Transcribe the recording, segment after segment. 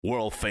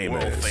World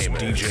famous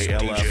DJ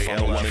LF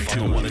on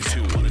the 1 and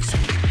 2.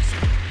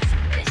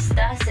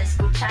 Estás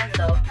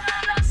escuchando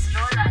las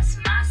rolas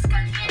más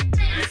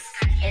calientes.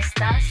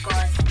 Estás con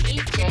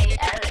DJ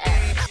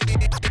LF.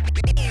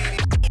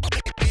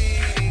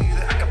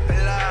 A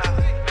capela,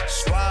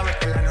 suave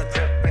que la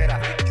noche espera.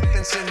 Te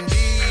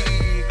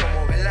encendí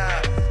como vela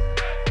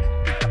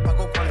y te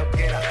apago cuando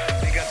quiera.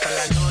 Liga hasta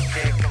la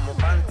noche como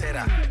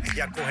pantera.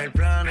 Ella coge el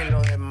plan y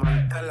lo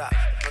desmantela.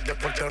 Los de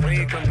Puerto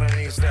Rico me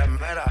dice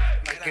mera.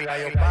 Tranquila,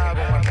 yo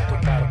pago, guarda tu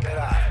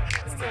cartera.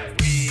 For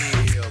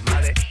real,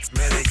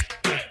 Medellín.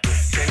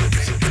 Que lo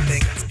que sí que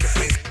tengas que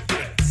pedir.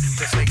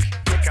 Te seguí,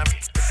 te cambié,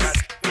 te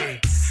cargué.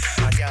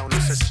 María,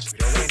 no sé si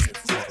lo ven.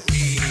 For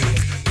real,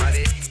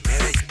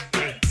 Medellín.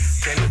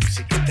 Que lo que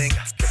sí que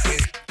tengas que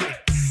pedir.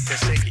 Te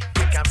seguí,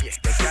 te cambié,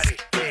 te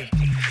cargué.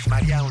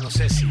 María, no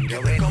sé si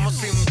lo ven. Como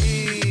sin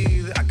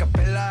vida, a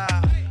capela.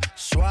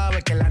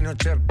 Suave que la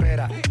noche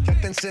espera. Ya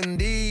te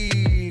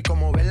encendí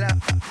como vela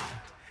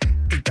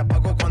y te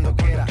apago cuando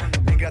quiera.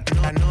 Negra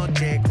la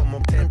noche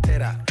como te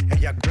entera.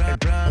 Ella plan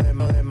de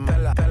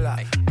tela.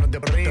 No de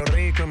Puerto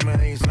Rico y me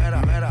dice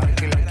mera.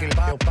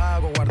 Tranquila, yo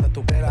pago, guarda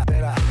tu tera.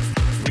 Real,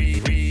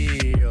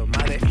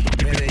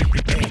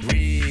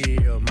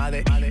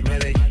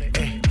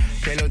 Medellín.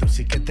 Que lo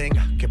dulce que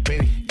tenga que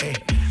pedir.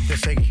 Te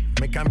seguí,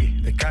 me cambié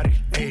de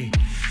carril.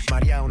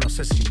 María, no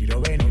sé si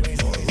lo ven.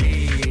 For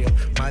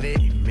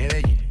real,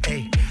 Medellín.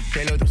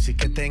 Que lo dulce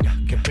que tenga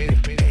que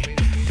pedir.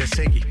 Te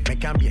seguí, me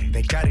cambié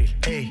de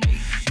carril.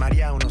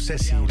 María, no sé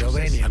si lo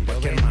ven. A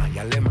cualquier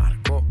malla le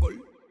marco.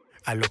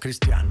 A lo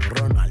Cristiano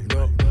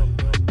Ronaldo.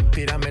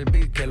 Tírame el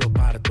beat que lo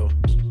parto.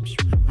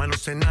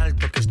 Manos en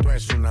alto, que esto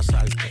es un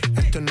asalto.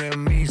 Esto no es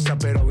misa,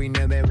 pero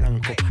vine de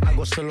blanco.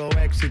 Hago solo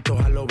éxito,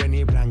 a lo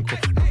Benny Blanco.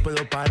 No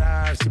puedo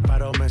parar, si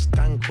paro me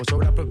estanco.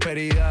 Sobra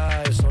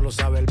prosperidad, eso lo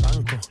sabe el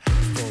banco.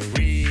 For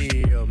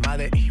real,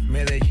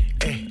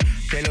 Medellín.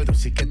 Que lo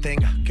dulce que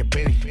tenga que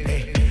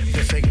pedir.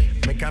 Te seguí,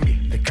 me cambié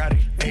de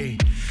carril.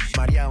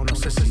 María, no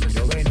sé si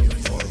lo ven.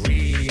 For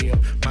real,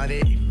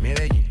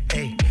 Medellín.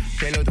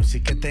 Que lo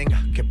dulce que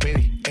tenga que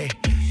pedir.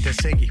 Te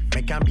seguí,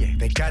 me cambié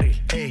de carril.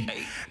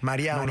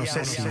 María, no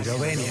sé si lo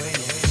ven.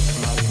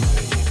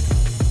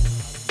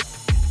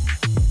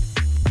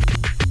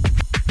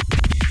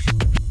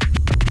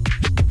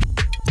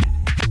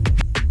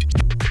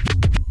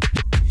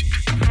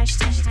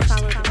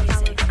 Follow the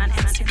music on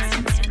Instagram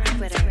and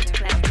Twitter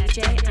at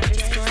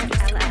DJ_LF.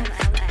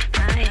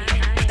 Ay,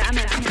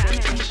 dame.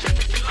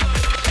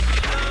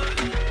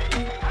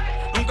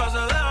 Nunca se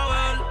deja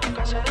ver,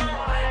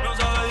 no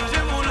sabe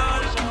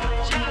disimular.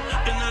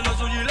 Tiene lo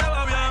suyo y le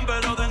va bien,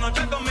 pero de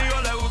noche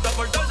conmigo le gusta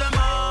portarse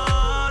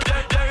mal.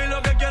 Y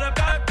lo que quiere es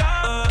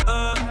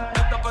pescar,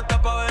 está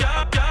puesta pa' ver.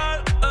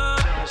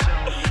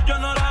 Yo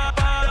no la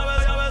paro,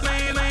 a ver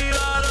si me iba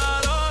a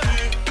dar.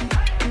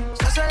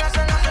 Se hace la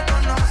que no se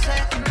conoce,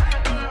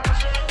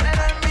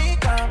 pero en mi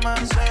cama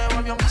se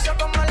volvió un vicio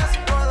como a las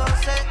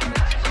 5:12.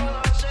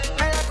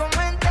 Me la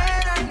como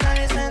entera y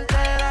nadie se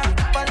entera.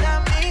 Un par de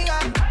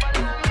amigas,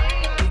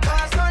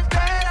 todas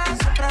solteras,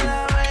 siempre a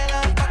la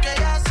vela pa' que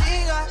ella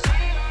siga.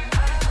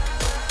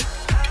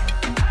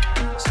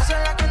 Se hace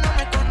la que no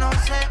me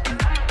conoce,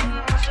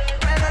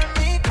 pero en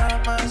mi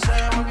cama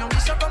se volvió un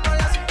vicio como a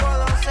las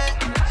 5:12.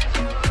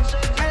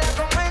 Me la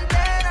como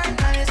entera y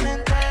nadie se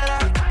entera.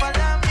 Un par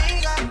de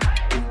amigas,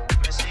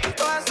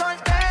 todas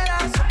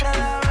solteras, siempre a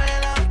la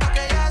vela pa'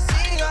 que ella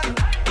siga.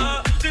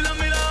 Si las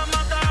miradas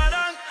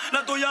mataran,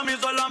 la tuya me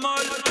hizo el amor.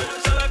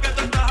 Se ve que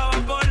te estás a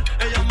vapor.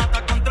 Ella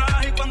mata con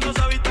traje y cuando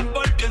se viste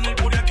por tiene el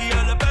puri aquí,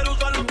 pero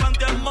usa los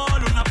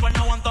panty-amol. Una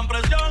paña aguantan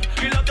presión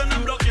y la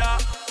tienen bloqueada.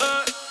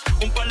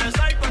 Un par de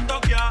seis con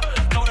Tokia.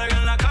 No bregué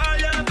en la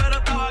calle, pero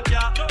estaba aquí.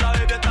 La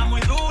baby está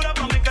muy dura,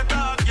 pa' mí que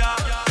está aquí.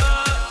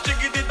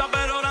 Chiquitita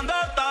pero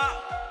grandota.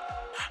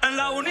 En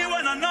la uni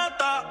buena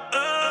nota.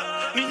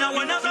 Niña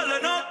buena se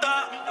le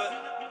nota,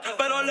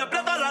 pero le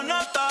aprieta la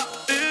nota.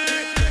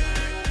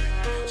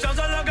 Se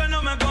hace la que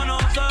no me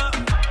conoce,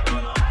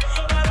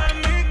 pero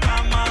en mi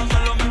cama se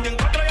lo metí en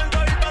 4 y en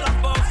todita las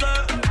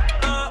poses.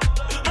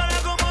 Me la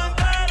como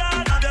entera,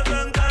 nadie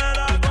se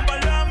entera. Con par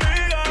de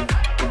amigas,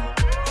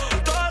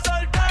 todas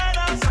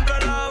solteras, siempre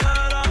la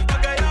verán pa'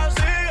 que ella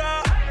siga.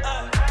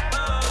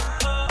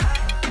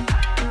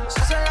 Se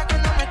hace la que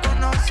no me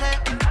conoce,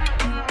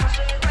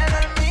 pero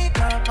en mi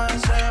cama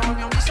se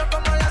volvió un vicio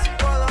como a las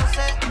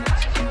 5:12.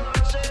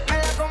 Me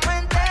la como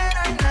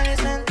entera y nadie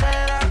se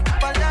entera. Un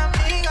par de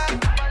amigas,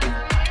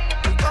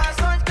 todas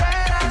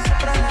solteras,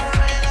 siempre a la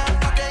vela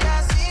pa' que ella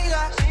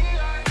siga.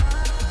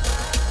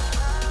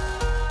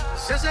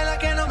 Se hace la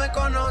que no me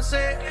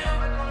conoce,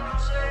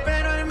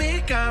 pero en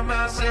mi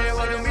cama se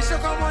volvió un vicio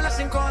como a las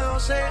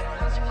 5:12.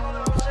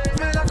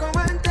 Me la como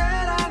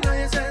entera,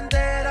 nadie se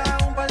entera.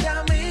 Un par de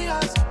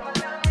amigas,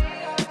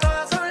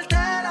 todas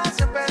solteras,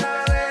 siempre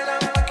la velan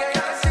pa' que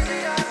ella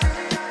siga.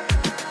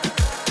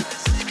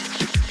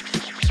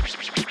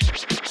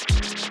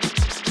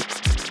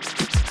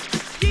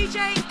 DJ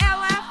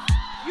LF,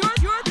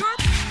 you're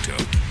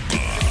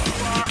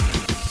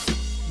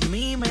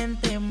Mi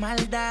mente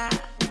maldad,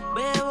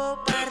 bebo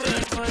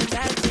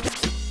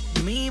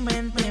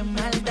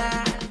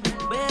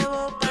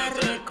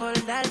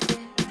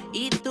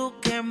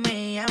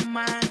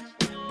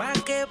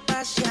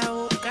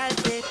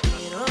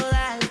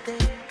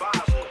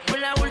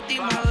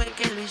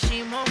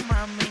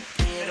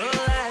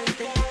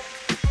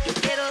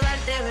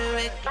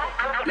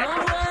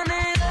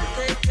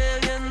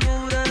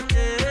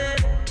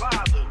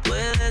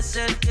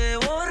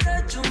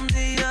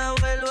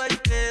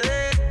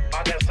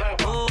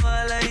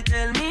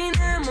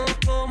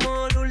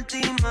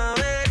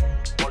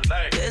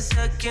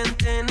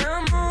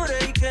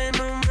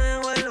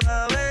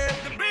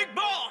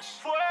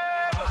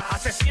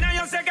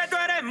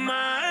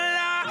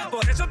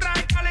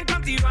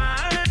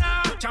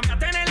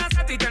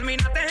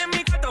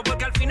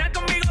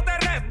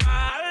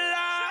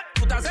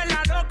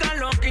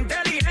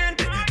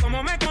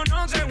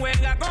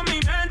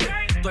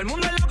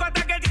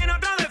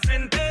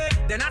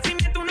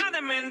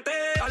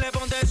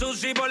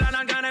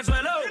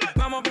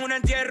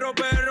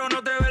perro,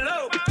 no te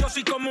velo. Yo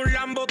soy como un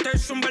Lambo, te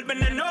zumba el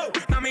veneno.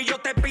 Mami, yo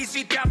te piso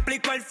y te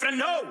aplico el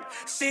freno.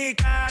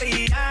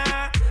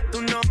 Sicaria,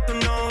 tú no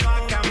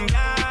vas a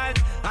cambiar.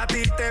 A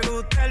ti te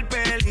gusta el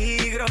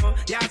peligro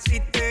y así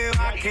te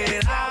va a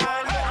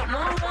quedar. No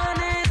voy a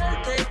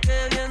negarte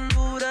que bien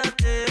dura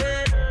te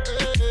ves.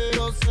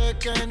 Yo sé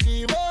que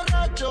ni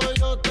borracho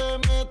yo te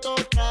meto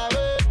otra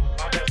vez.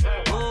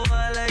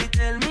 Ojalá y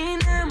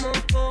terminemos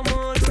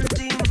como la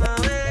última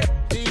vez.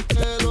 Y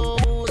te lo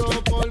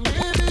juro por mi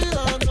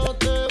vida, no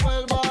te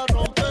vuelvo a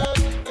romper.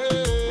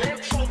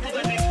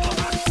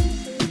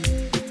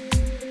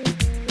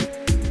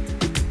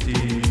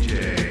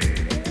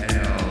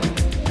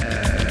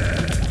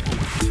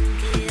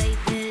 Que hay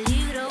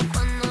peligro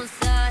cuando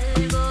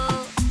salgo,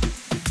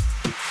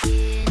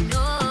 que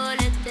no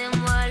le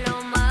temo a lo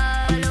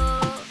malo.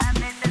 A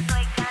veces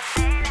soy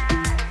casera.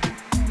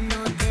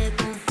 No te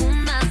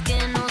confundas que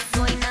no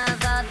soy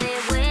nada de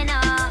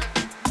buena.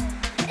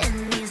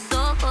 En mis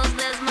ojos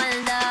ves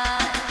maldad.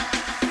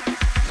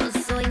 No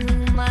soy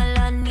ni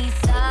mala ni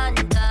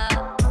santa.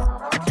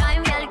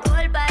 Tráeme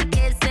alcohol pa'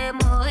 que se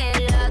moje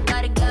la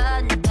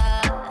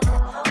garganta.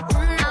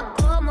 Una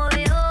como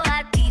yo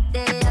a ti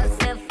te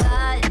hace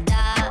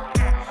falta.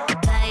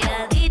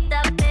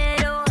 Calladita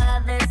pero a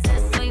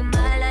veces soy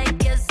mala y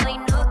pienso y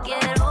no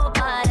quiero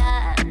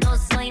parar. No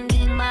soy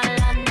ni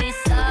mala ni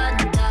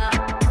santa.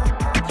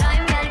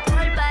 Tráeme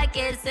alcohol pa'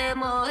 que se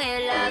moje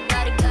la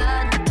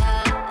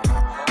garganta.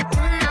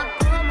 Una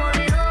como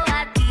yo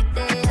a ti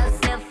te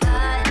hace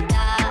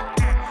falta.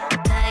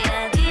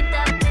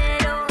 Calladita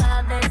pero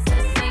a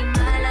veces soy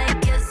mala y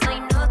pienso y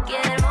no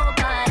quiero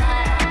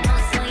parar. No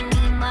soy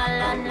ni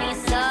mala ni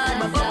santa.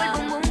 Me muevo el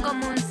bum bum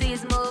como un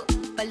sismo.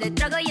 Par de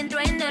trago y entro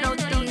en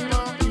erotismo.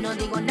 No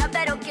digo nada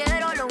pero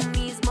quiero lo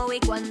mismo. Y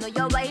cuando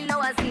yo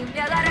bailo así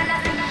me agarra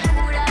la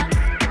cintura.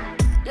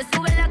 Le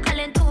sube la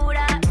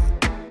calentura.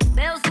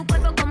 Veo su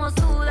cuerpo como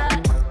suda.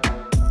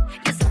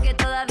 Y eso que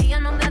todavía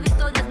no me ha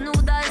visto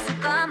desnuda en su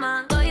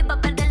cama. Estoy pa'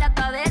 perder la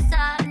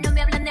cabeza. No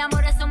me hablen de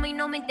amor, eso a mí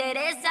no me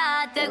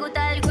interesa. Te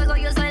gusta el juego,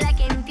 yo soy la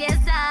que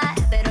empieza.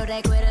 Pero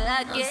recuerda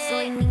que no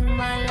soy ni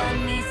mala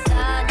ni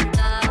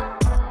santa.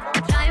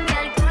 Tráeme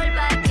alcohol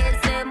pa' que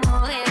se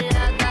moje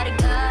la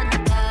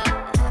garganta.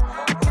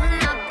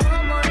 Una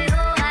como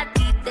yo a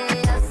ti te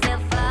hace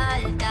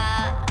falta.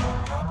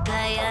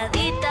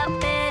 Calladita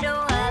pero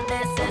a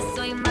veces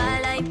soy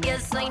mala y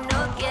pienso y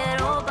no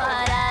quiero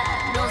parar.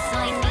 No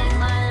soy ni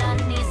mala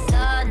ni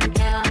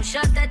santa. Un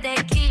shot de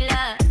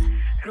tequila,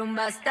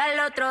 rumba hasta el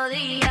otro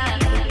día.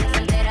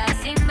 Soltera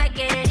si me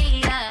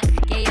quería,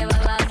 que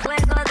llevaba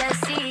fuego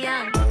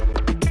decían.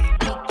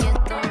 Y que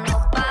esto no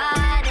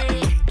pare,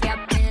 que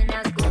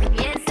apenas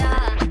comienza.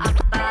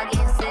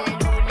 Apaguen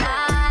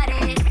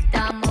celulares,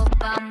 estamos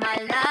pa'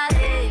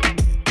 maldades.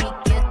 Y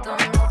que esto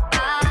no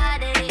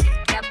pare,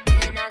 que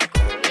apenas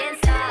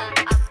comienza.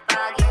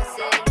 Apaguen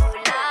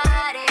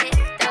celulares,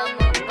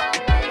 estamos pa'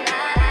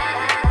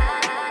 maldades.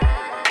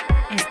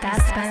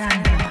 Estás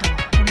bailando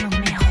con lo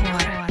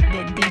mejor de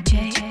DJ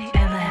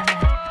LF.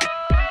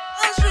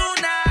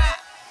 Ozuna.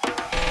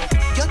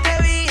 Yo te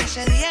vi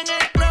ese día en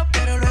el club,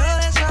 pero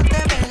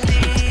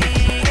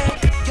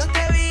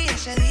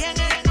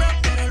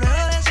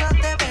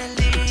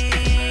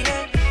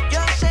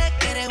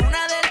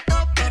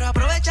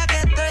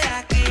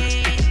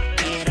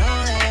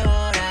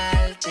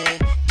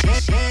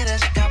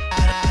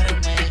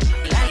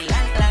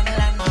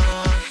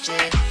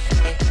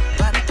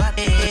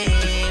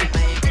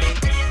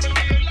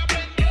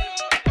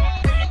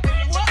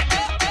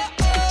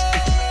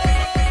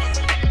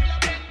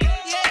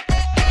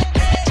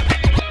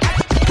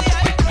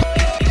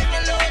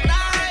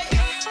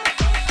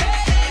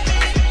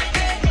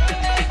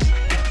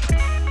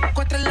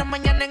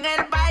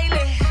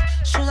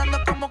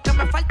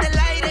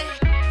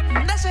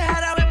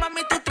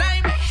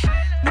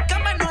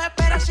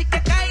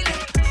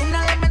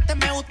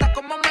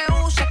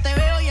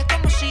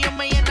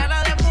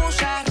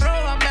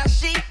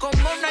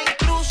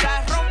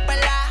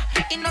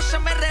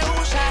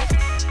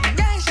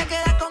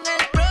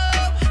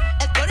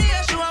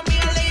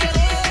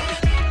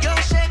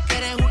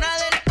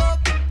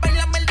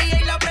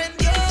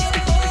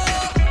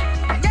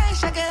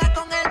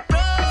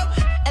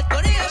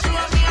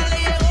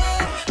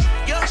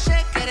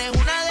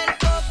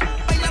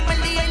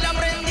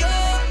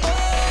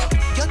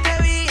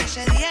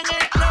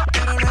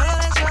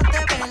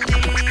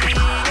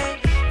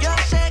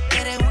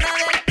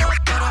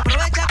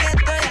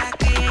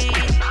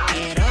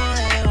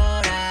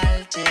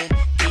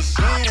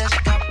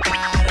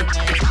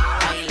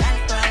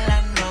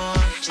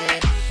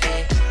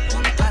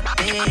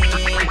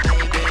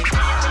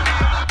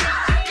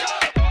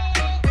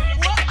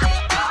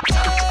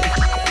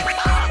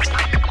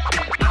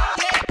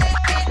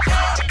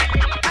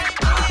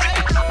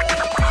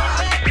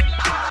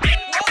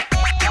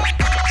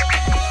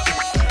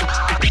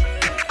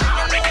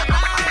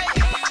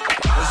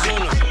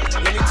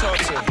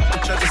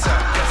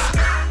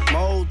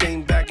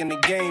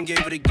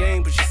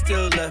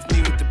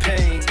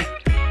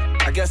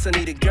guess I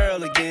need a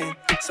girl again.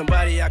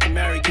 Somebody I can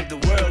marry, give the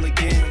world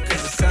again.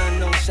 Cause the sun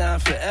don't shine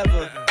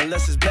forever.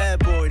 Unless it's bad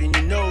boy, then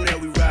you know that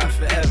we ride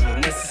forever.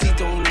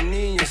 Necesito una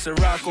niña,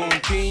 Ciroc con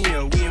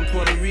piña. We in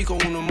Puerto Rico,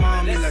 una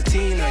mami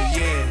latina,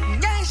 yeah.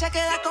 Ya y se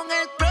queda con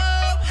el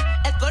club.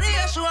 El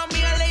corillo a su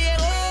amiga le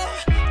llegó.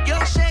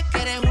 Yo sé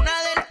que eres una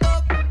del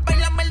top.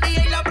 Bailame el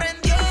día y la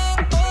prendió.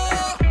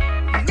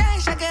 Ya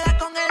y se queda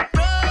con el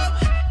club.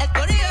 El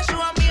corillo a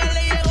su amiga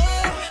le llegó.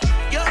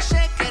 Yo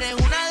sé que eres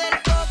una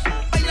del top.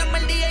 Bailame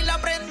el día y la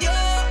prendió.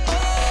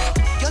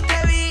 Yo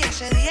te vi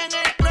ese día en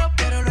el club,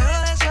 pero luego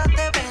de eso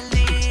te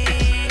perdí.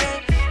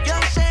 Yo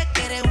sé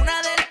que eres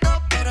una del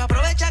top, pero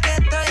aprovecha que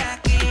estoy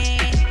aquí.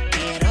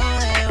 Quiero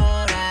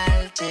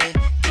devorarte,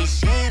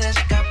 quisiera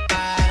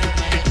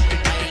escaparme,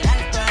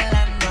 bailar toda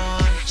la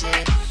noche,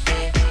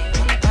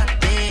 junto a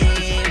ti,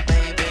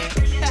 baby.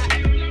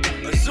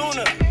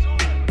 Ozuna,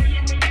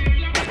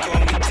 they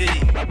call me D.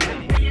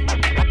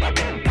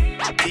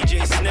 DJ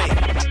Snake.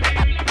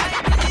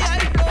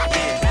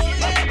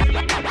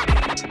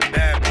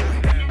 Bad boy.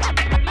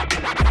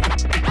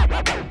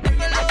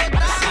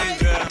 See you,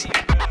 girl.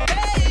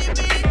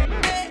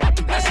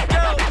 Let's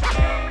go.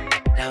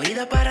 La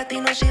vida para ti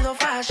no ha sido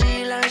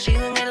fácil, ha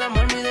sido en el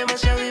amor muy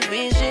demasiado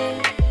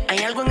difícil. Hay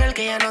algo en el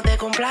que ya no te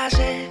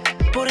complace,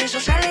 por eso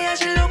sale y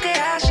hace lo que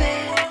hace.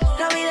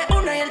 La vida es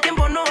una y el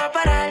tiempo no va a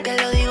parar. Te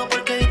lo digo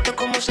porque he visto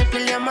cómo se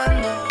pierde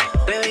amando.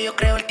 Bebé, yo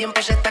creo el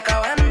tiempo se está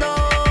acabando.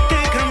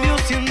 Te cambió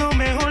siendo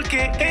mejor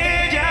que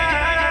ella.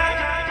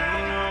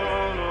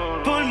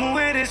 Por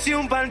mujeres y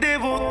un par de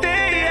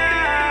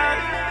botellas.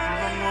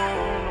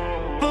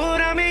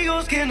 Por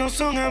amigos que no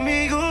son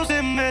amigos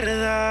en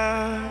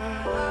verdad.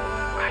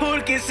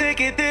 Porque sé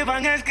que te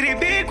van a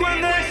escribir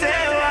cuando él se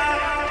va.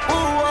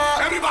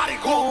 Everybody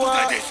go to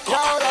the disco. Y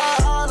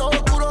ahora lo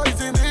oscuro y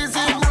sin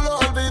disimulo,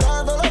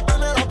 olvidando la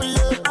pena la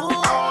pillé.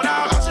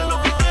 Ahora hace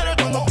lo que quiere,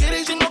 cuando quiere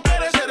y si no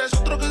quiere, eres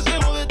otro que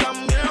se jode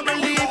también.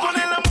 El DJ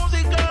pone la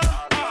música,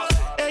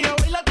 ella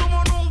baila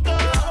como nunca.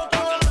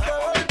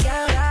 Y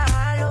ahora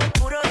lo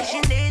puro y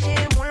sin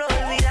disimulo,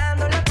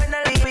 olvidando la pena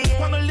la pillé.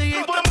 Cuando el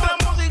DJ pone la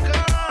música,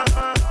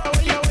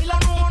 ella baila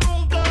como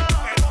nunca.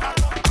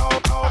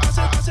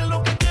 Hace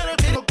lo que quiere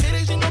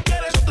y si no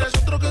quiere, eres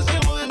otro que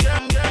se jode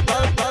también.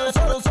 Dale,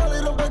 solo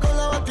y rompe con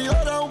la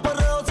batidora. Un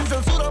perreo sin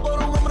censura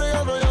por un hombre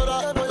ya no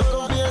llora. No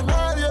confía en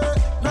nadie.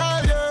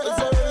 Él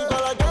se dedica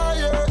a la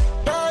calle.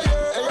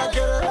 Ella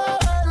quiere beber,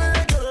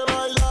 ella quiere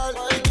bailar.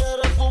 Y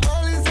quiere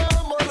fumar y se va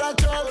a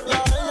emborrachar.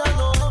 Ella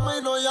no ama y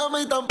no llama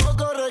y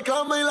tampoco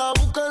reclama. Y la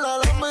busca en la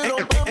lama y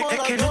rompemos Es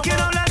la que no cama.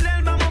 quiero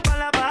hablar, vamos pa'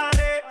 la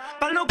pared.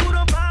 Pa'l no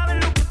oscuro pa' ver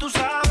lo que tú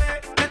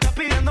sabes. Me estás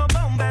pidiendo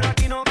bomber,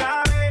 aquí no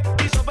cabe.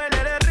 Hizo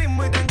perder el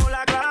ritmo y tengo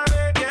la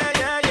clave.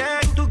 Yeah.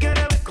 Tú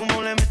quieres ver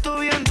cómo le meto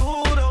bien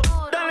duro.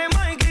 Dale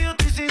más que yo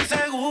estoy sin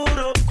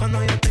seguro.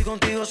 Cuando yo estoy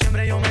contigo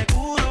siempre yo me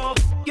curo.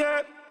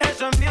 Yeah,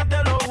 eso es mío,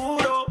 te lo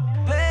juro.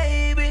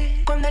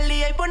 Baby, cuando el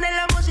DJ pone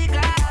la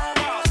música,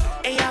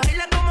 ella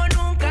baila como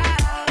nunca.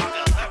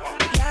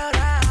 Y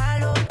ahora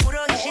lo puro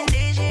y sin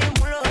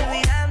disimulo,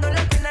 olvidando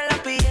la pena la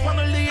pillé.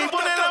 Cuando el DJ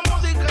pone la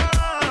música,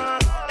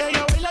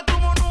 ella baila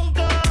como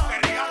nunca.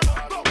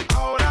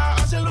 Ahora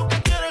hace lo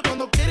que quiere,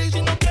 cuando quiere y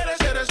si no quiere,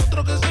 eres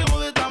otro que se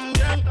jode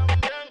también.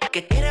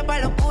 Que quiere pa'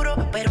 lo puro,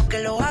 pero que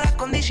lo hagas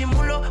con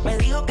disimulo. Me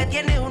dijo que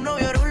tienes un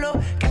novio rulo,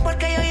 que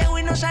porque yo llego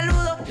y no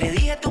saludo. Le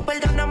dije tú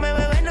perdóname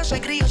bebé, no soy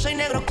grillo, soy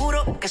negro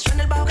oscuro. Que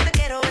suena el bajo que te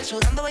quiero ver,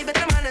 sudando baby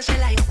te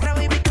amanecerla. Y otra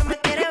baby que me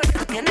quiere ver,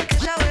 tú tienes que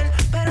saber.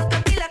 Pero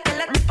tranquila que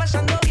la estoy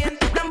pasando bien,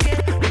 tú también.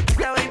 No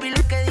importa baby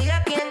lo que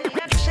diga quién.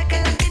 Yo sé que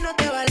el latino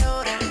te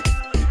valora,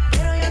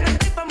 pero yo no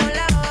estoy pa'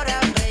 mola ahora,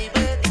 baby.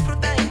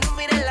 Disfruta y no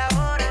mires la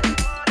hora,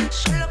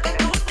 solo con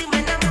tu gusto y me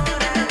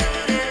enamora.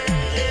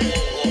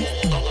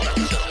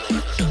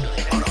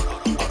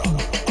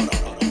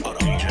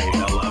 DJ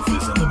LF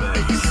is in the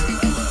mix.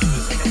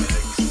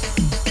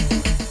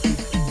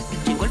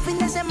 Llegó el fin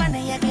de semana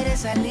y ya quiere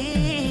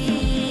salir.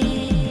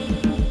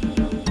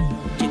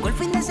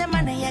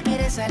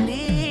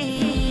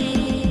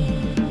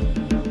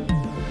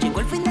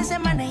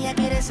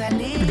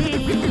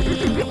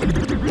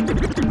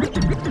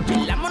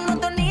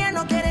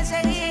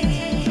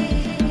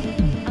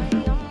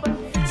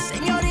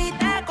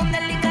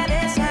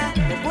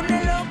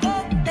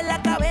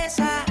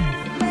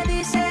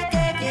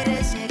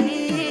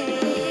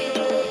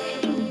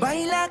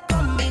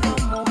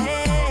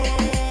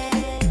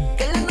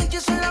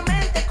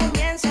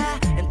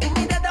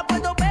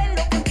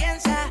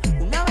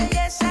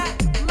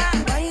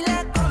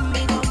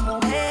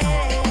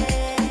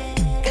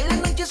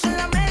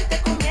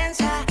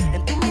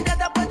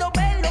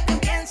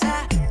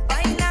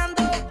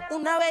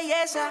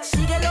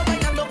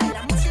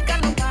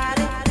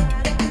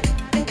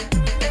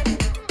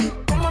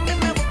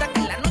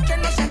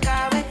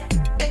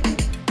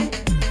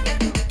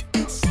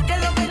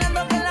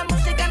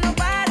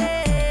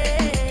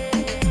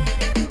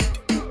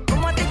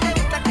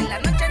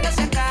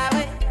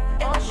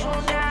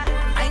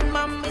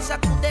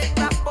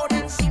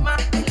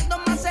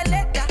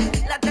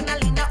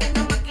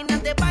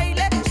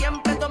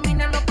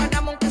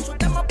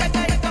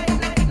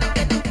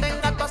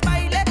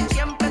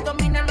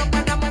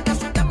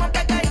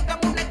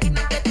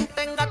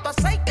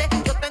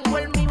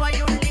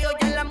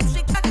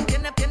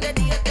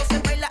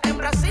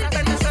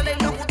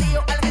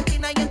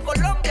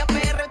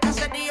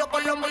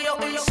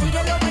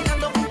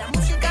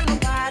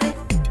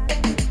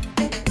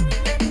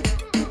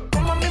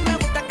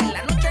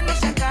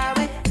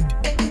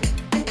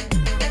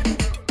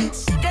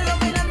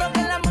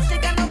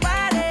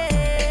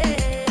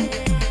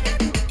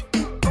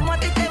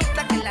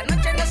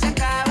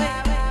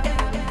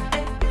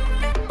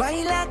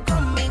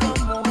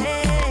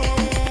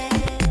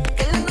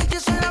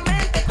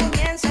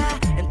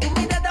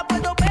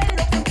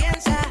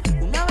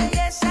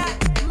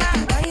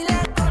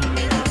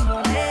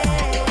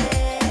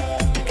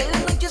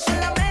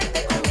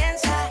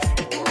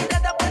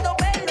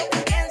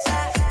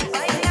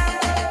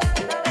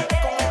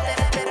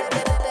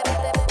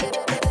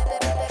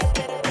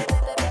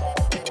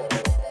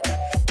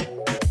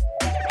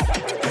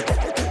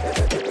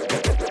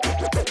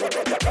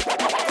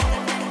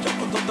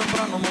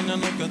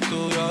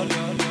 estudiar.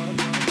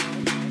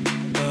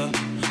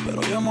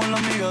 Pero llamo a la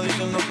amiga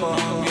diciendo pa'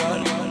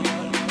 janguear.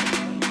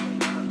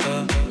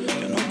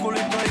 Tiene un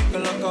culito ahí que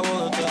la acabo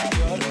de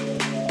testear.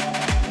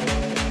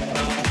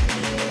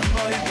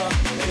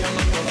 Ella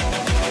no te lo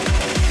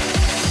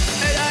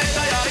ella es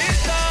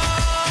calladita,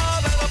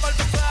 pero por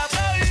tu se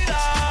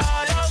atrevida.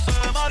 Yo sé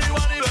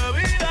marihuana y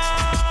bebida,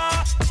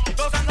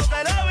 gozándose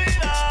la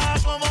vida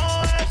como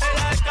es.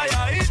 Ella es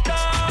calladita,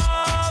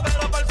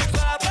 pero por tu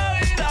se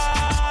atrevida.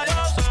 Yo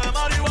sé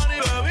marihuana y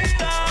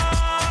bebida,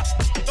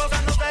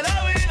 gozándose la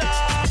vida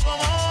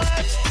como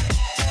es.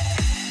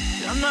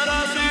 Ella no era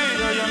así,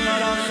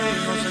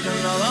 no sé quién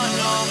la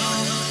dañó.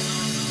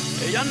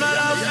 Ella no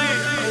era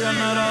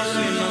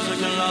así, no sé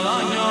quién la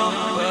dañó,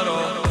 pero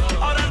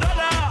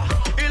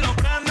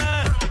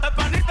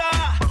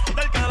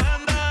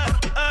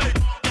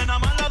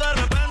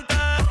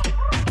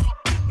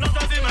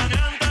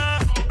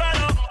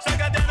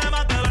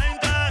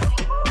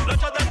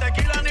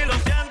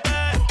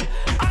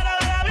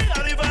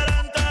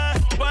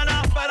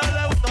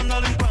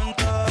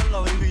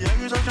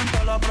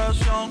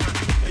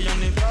ella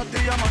ni trata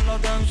y llama la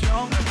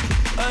atención.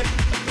 Ey,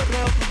 el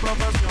perreo es tu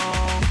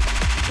profesión.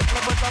 Siempre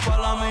puesta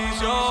para la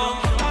misión.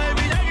 La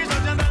baby llega y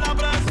se siente la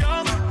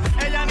presión.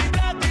 Ella ni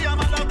trata y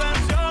llama la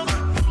atención.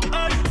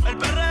 Ey, el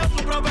perreo es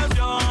tu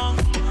profesión.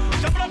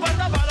 Siempre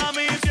puesta para la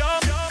misión.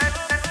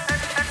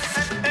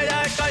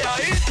 Ella es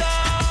calladita,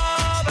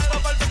 pero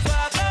por tu se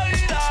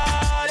atrevida.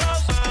 Yo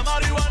sé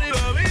marihuana y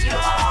bebida.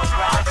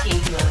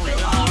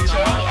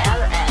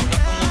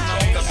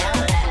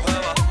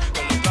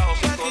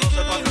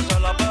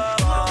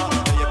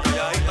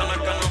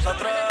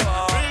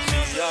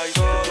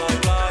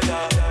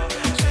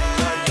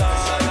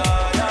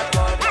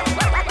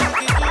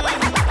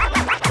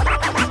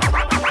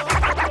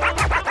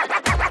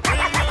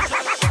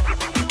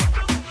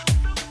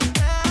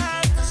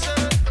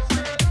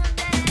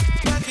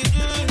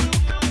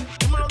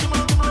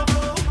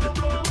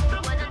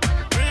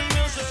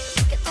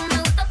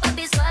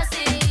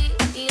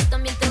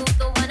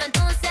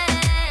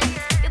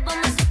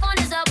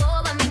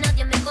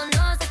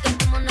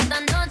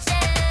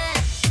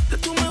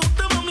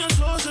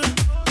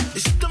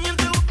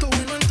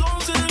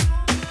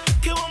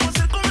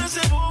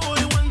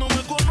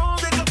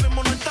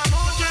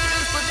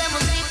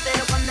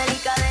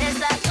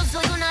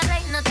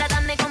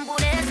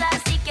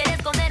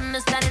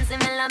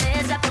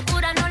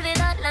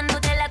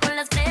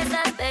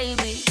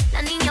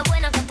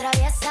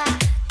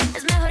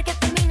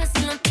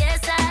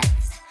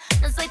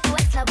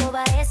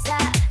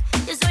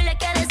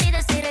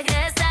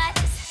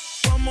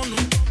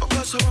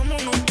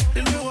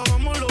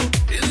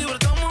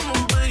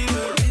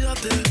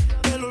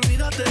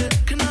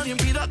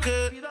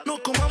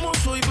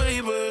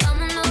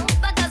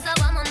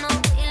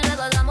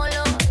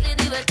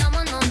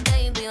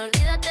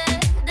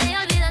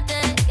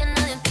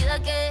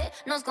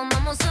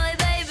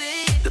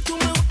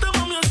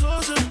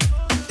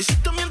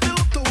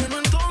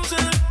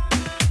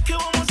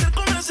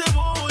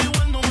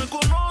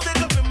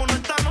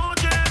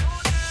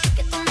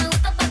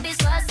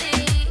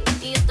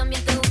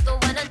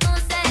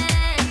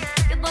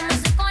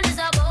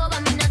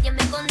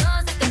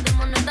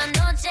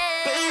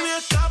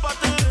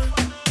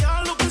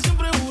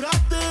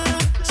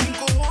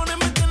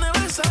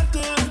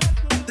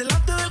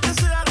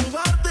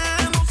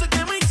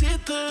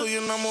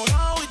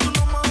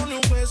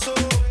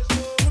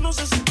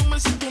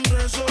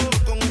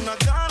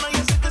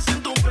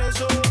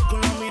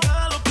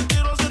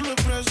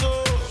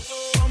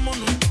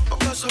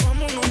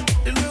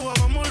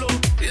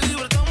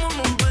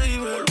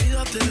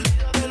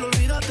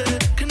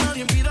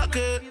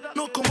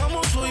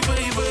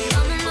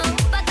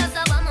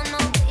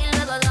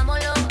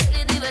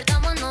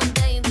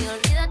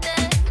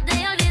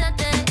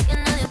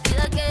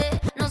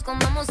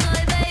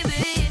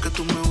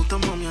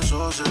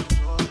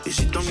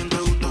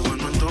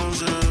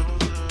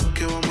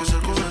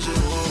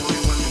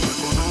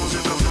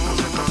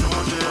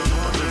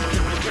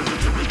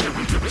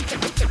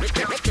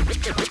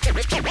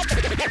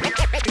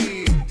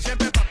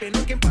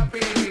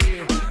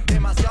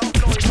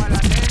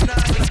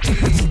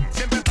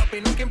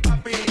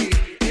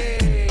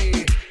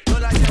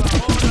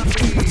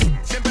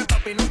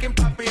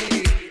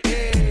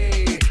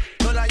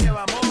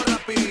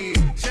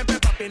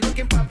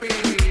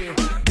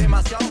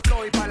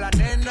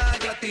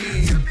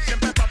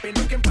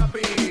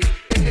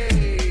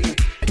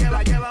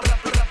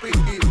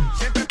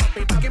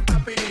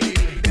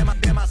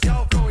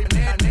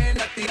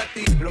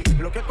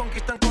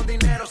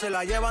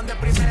 la llevan de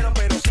primero,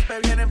 pero siempre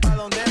vienen pa'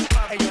 donde es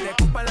pa'. Ellos le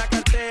ocupan la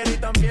cartera y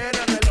también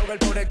el reloj. El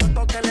pobre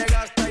tonto que le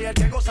gasta y el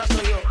que goza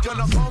soy yo. Yo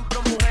no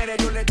compro mujeres,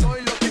 yo les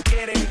doy lo que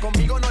quieren.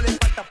 Conmigo no les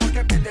falta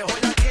porque pendejo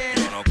ya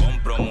tienen. Yo no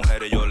compro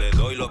mujeres, yo les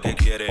doy lo que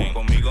quieren.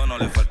 Conmigo no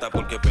les falta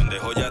porque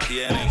pendejo ya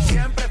tienen.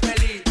 Siempre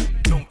feliz,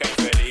 nunca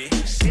infeliz.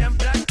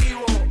 Siempre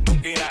activo,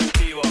 nunca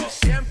inactivo.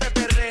 Siempre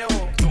perreo,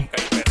 nunca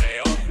hay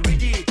perreo.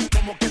 Luigi,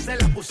 como que se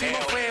la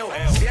pusimos feo.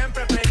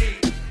 Siempre feliz,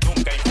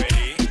 nunca infeliz.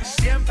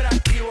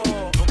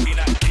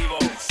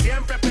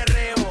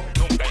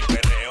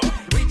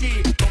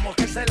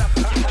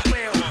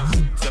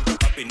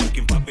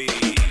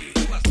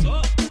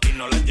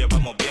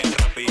 llevamos bien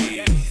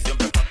rápido.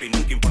 Siempre papi,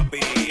 nunca papi.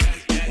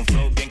 Un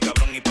flow bien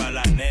cabrón y pa'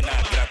 las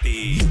nenas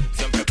gratis.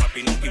 Siempre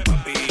papi, nunca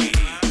papi.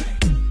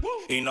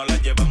 Y no la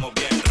llevamos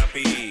bien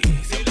rápido.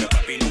 Siempre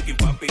papi, nunca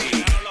papi.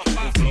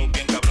 Un flow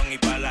bien cabrón y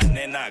pa' las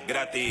nenas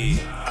gratis.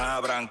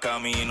 Abran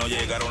camino,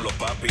 llegaron los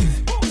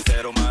papis.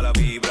 Cero mala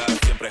vibra,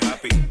 siempre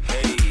happy.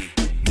 Hey,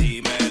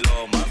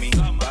 dímelo mami.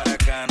 Para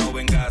acá no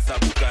vengas a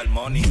buscar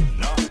money.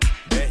 No,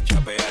 de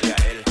chapearle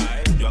a él.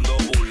 Yo ando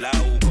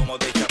burlao como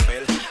de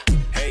chapel.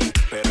 Hey,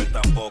 pero él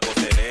tampoco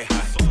se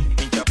deja.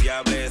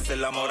 Inchapeable, esa es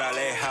la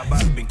moraleja.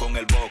 Barbie con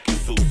el boqui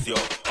sucio.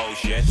 Oh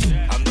shit,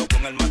 ando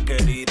con el más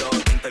querido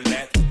de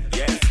internet.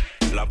 Yes,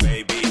 la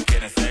baby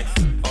tiene sex.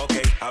 Ok,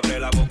 abre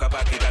la boca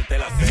pa' quitarte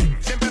la sed.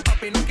 Siempre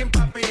papi, nunca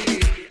papi.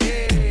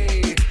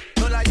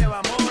 No la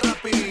llevamos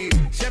rapi.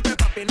 Siempre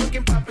papi,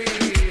 nunca papi.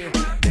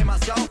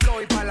 Demasiado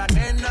flow y pa' la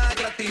nena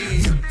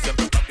gratis.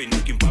 Siempre papi,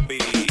 nunca papi.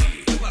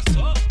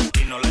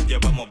 Y no la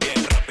llevamos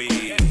bien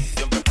rápido.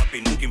 Siempre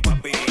papi, nunca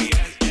papi.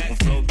 Un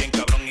flow bien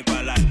cabrón y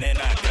pa' las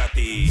nenas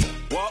gratis.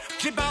 Wow.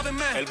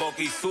 El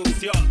boqui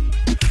sucio.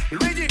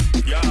 Luigi.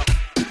 Ya,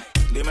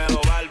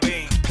 dímelo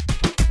Balvin.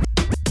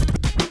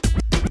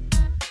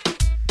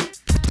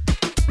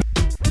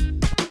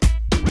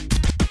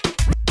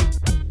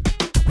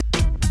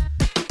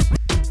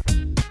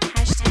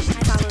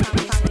 Follow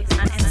me on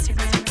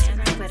Instagram and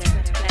Twitter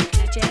at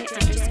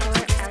DJ_LF.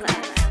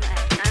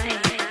 Ay,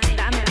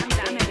 dame.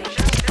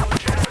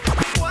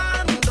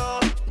 Cuando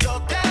yo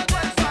te hago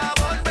el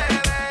favor,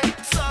 bebé,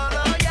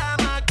 solo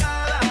llama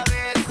cada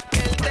vez que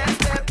él te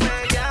esté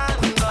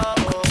peleando.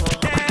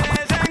 De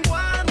vez en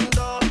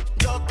cuando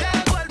yo te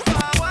hago el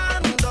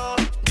favor,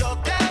 yo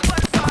te hago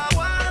el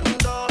favor,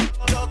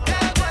 yo te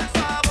hago el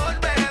favor,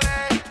 bebé,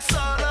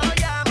 solo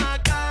llama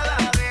cada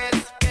vez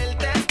que él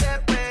te esté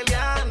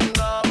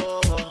peleando.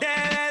 De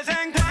vez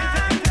en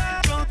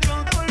cuando yo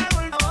te hago el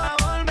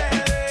favor,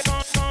 bebé,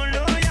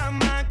 solo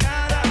llama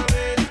cada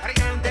vez que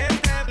él te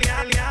esté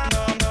peleando.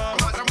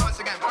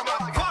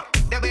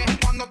 De vez en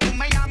cuando tú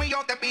me llamas y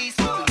yo te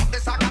piso. No te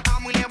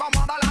sacatamos y le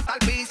vamos a dar hasta el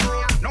piso.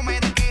 No me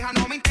des queja,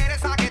 no me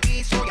interesa que te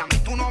hizo. Y a mí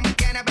tú no me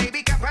tienes,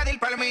 baby, que pedir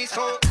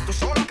permiso. Tú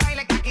solo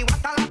cáele que aquí va a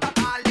estar hasta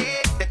tarde.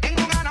 Te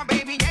tengo ganas,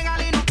 baby, llega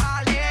y no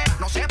tarde.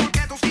 No sé por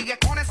qué tú sigues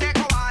con ese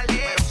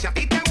cobarde. Pero si a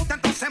ti te gusta,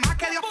 entonces más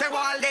que Dios te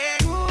guarde.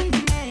 Tú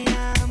me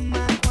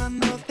llamas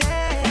cuando te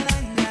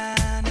dan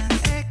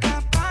ganas.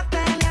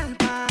 Escapátele al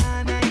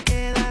pana y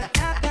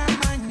quédate hasta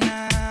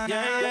mañana.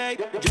 Yeah,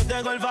 yo te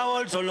hago el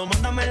favor, solo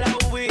mándame la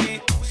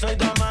UV. Soy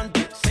tu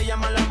amante, se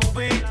llama la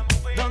movie.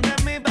 Donde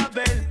es mi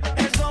papel,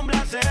 es un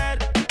placer.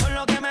 Con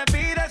lo que me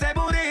pide ese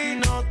booty.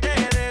 No te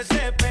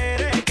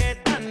desesperes que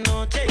esta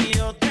noche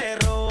yo te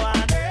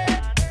robaré.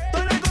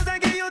 Todas las cosas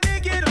que yo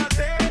te quiero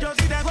hacer, yo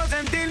sí te hago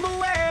sentir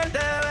mujer. De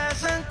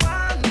vez en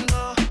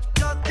cuando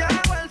yo te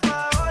hago el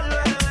favor,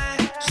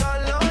 bebé,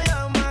 solo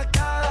llama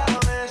cada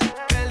vez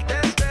que él te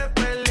esté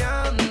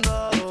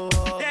peleando.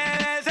 De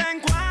vez en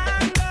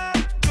cuando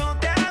yo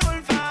te hago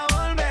el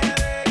favor,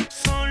 bebé,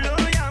 solo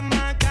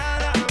llama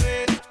cada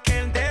vez que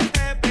él te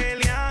esté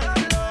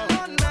peleando.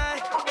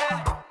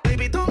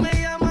 Baby, tú me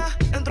llamas,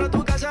 entro a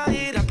tu casa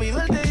y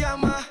rápido él te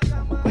llama.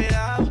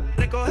 Cuidado,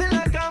 recoge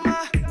la cama,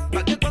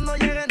 pa' que cuando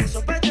llegue no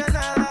sospeche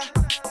nada.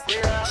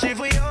 Si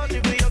fui yo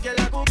quien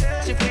la busqué,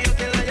 si fui yo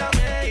quien la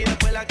llamé y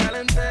después la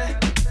calenté.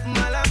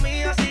 Mala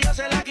mía si yo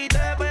se la quité,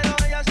 pero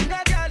ella sin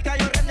gatear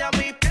cayó rende a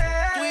mis pies.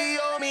 Tú y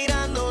yo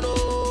mirándonos,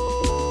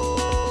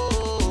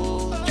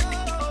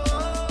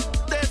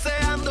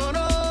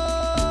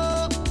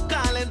 deseándonos,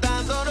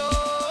 calentándonos.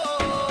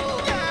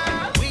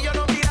 Tú y yo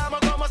nos miramos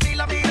como si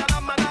la vida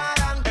nos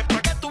mataran.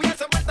 Después que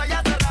estuviese muerta ya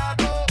hace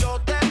rato. Yo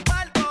te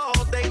parto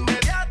de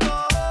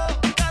inmediato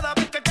cada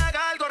vez que te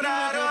haga algo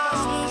raro.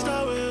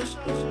 Esta vez,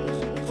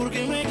 ¿por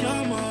qué me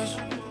llamas?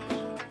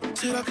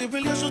 ¿Será que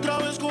peleas otra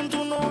vez con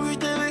tu novio y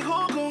te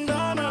dejó con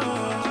ganas?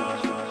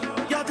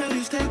 Ya te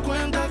diste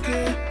cuenta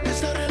que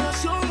esta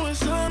relación no es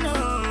sana.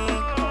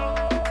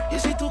 Y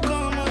si tu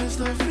cama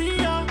está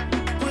fría,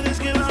 puedes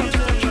quedarte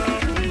allá.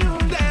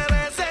 De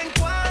vez en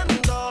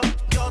cuando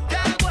yo te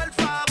hago el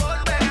favor,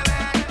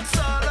 bebé,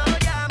 solo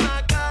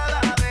llama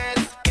cada vez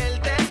que él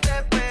te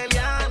esté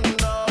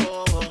peleando.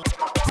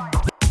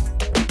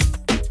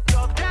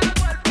 Yo te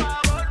hago el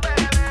favor,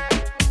 bebé,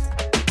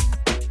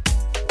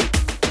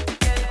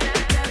 que él te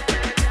esté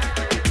peleando.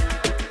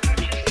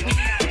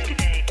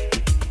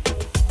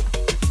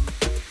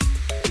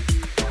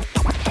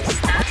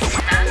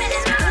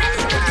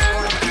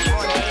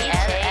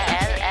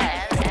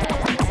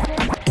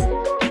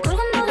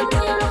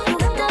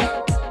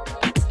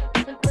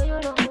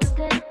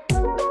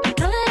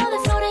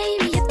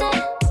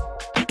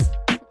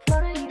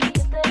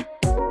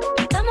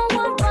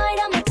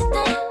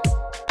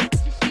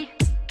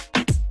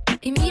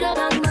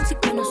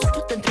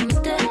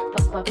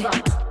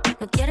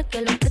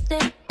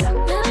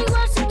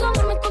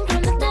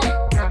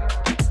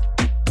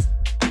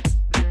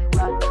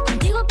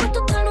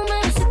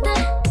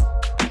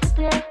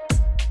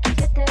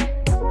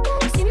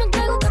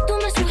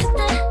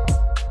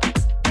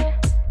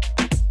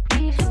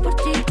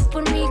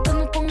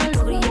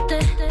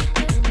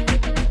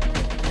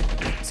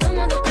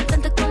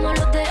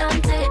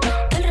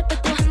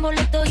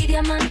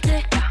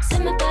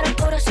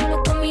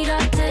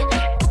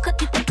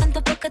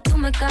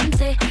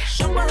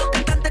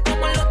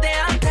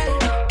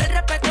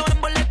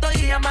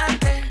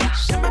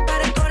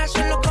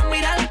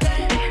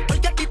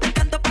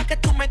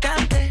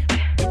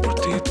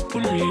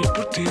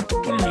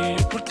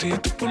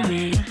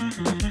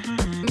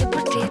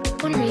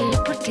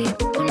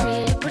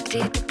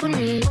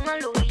 mí.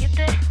 Póngalo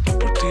billete.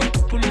 Por ti,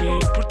 por mí,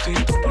 por ti,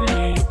 por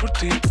mí, por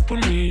ti,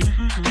 por mí.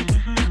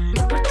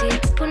 Yo por ti,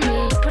 por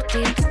mí, por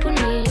ti, por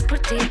mí, por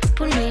ti,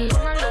 por mí.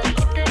 Póngalo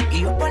billete.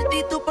 Y yo por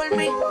ti, tú por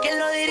mí, ¿quién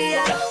lo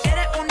diría?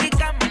 Eres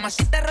única,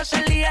 mamacita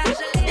Rosalía.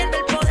 Tiene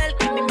el poder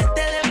que mi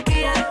mente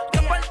desvía.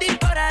 Yo por ti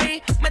por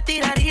ahí me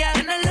tiraría.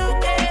 Tienes lo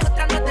que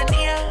otra no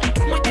tenía.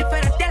 Muy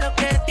diferente a lo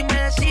que de ti me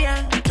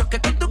decían. Choque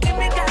con tu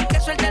química, que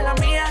suelte la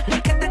mía.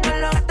 Que tengo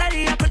lo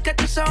gastaría porque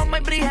tus ojos me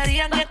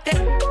brillarían. Y es que,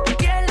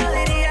 ¿quién lo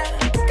diría?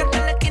 Que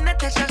en la esquina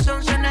te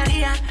sazón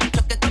sonaría.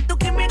 Choque con tu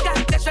química,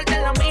 que suelte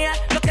la mía.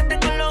 Lo que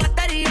tengo lo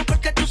gastaría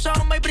porque tus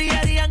ojos me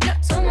brillarían.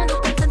 Somos dos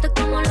cantantes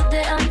como los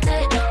de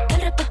antes.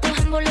 El respeto es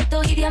en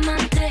boletos y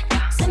diamantes.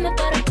 Se me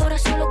para el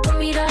corazón solo con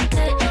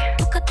mirarte.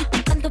 Busca a ti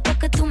te canto pa'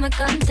 que tú me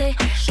cantes.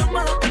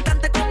 Somos dos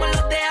cantantes como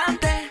los de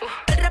antes.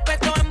 El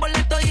respeto en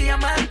boletos y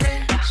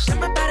diamantes. Se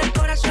me para el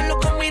corazón solo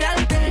con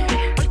mirarte.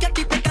 Porque a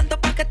ti te canto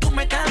pa' que tú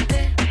me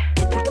cantes.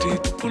 Por ti,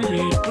 por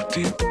mí, por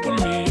ti, por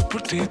mí,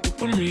 por ti,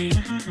 por mí.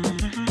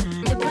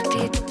 Yo por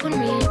ti, tú por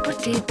mí, por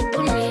ti, tú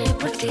por mí,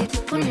 por ti,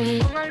 tú por mí.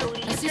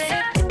 Así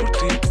sea. Por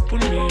ti, por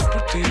mí,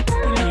 por ti,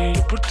 por mí,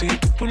 por ti,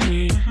 por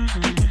mí.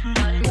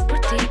 Yo por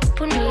ti,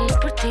 por mí,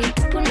 por ti,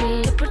 por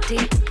mí, por ti,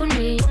 por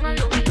mí. Por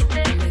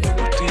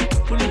ti,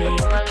 por mí,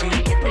 por ti,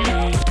 por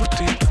mí, por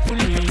ti, por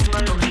mí.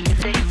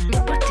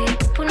 Yo por ti,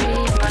 por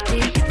mí, por ti,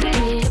 por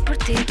mí, por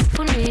ti,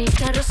 por mí.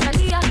 La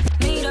Rosalía,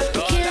 mira,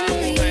 quiero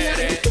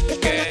vivir. Que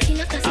te la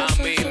esquina casi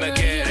A mí me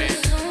quieren,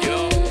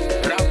 yo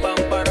rapam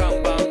param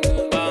pam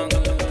pam,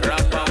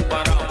 rapam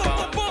param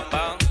pam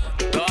pam.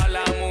 Todas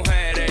las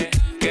mujeres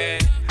que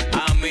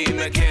a mí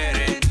me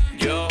quieren,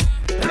 yo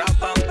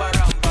rapam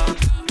param pam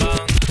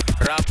pam,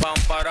 rapam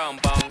param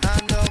pam.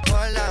 Ando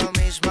con la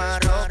misma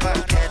ropa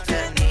que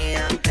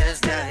tenía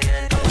antes de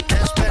ayer.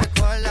 Desperté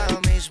con la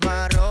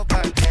misma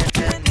ropa que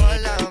tenía.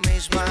 La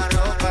misma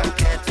ropa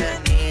que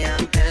tenía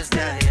antes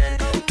de ayer.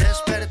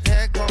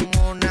 Desperté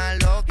como una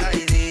loca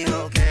y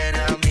dijo que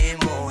era mi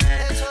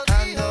mujer.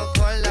 Ando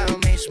con la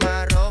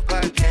misma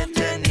ropa que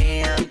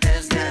tenía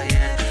antes de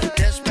ayer.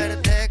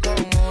 Desperté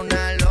como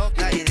una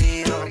loca y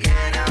dijo que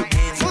era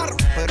mi mujer.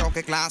 Pero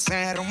qué clase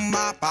de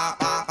rumba pa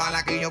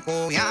la que yo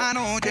cogí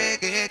anoche,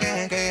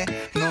 que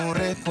no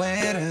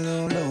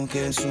recuerdo lo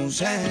que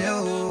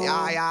sucedió.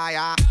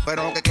 Ya,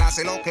 pero qué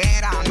clase lo que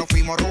era. Nos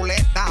fuimos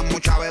ruleta,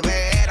 mucha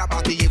bebera,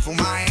 pastilla y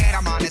fumadera.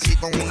 Amanecí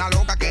con una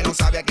loca que no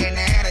sabía quién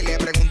era y le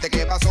pregunté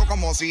qué pasó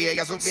como si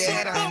ella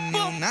supiera.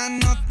 Una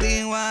nota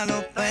igual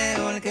o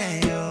peor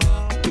que yo.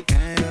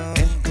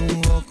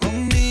 Estuvo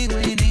conmigo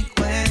y ni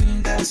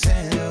cuenta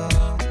se dio.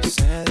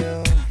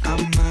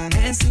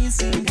 Amanecí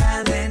sin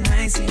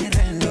cadena y sin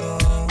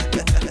reloj.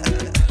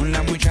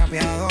 Una muy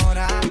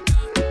chapeadora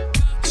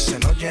se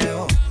lo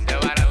llevó.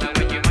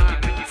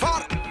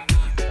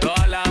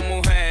 Todas las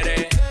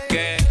mujeres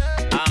que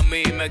a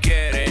mí me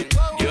quieren,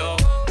 yo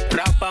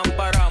rapam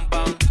param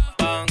pam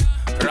pam,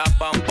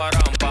 rapam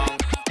param pam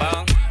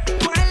pam.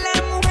 Todas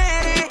las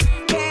mujeres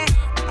que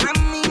a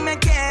mí me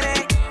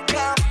quieren,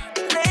 yo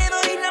le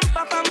doy la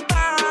pam pam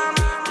pam,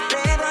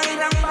 le doy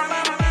la pam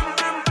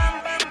pam pam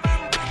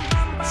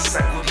pam.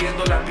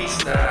 Sacudiendo la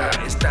pista,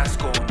 estás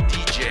con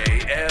DJ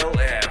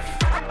LF.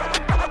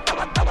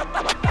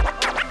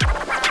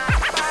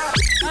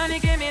 Honey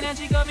came in and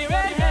she got me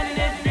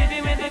red-handed,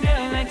 creepy with the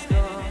girl next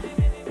door.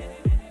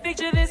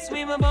 Picture this,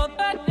 we were both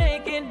butt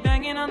naked,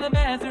 banging on the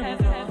bathroom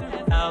floor.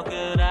 How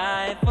could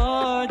I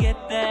forget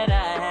that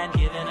I had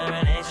given her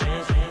an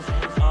extra?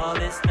 All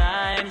this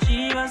time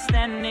she was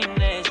standing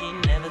there, she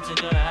never took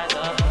her eyes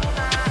off.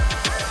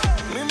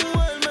 Mi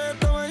mujer me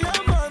estaba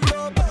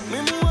llamando, mi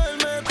mujer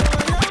me estaba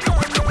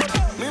llamando,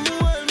 mi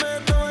mujer me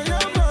estaba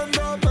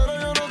llamando, pero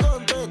yo no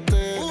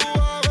contesté.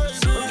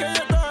 Porque ella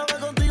estaba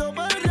contigo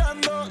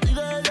peleando y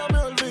de ella me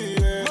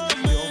olvidé.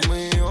 Dios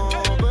mío,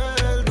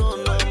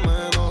 perdóname,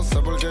 no sé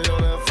por qué yo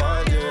le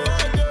fallé.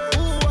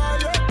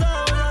 Yo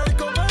estaba en la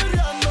disco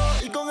peleando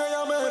y con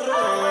ella me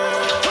regué.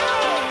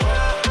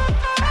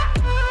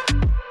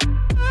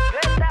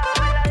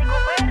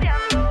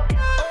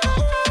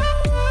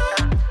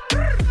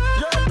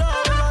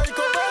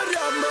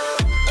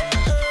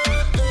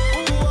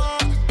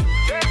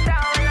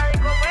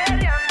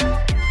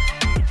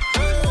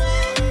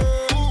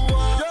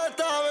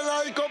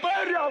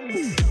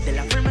 De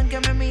la forma en que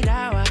me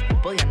miraba,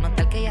 podía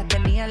notar que ella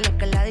tenía lo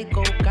que la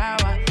disco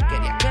buscaba.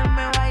 Quería que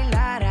me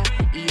bailara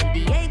y el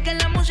DJ que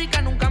la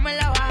música nunca me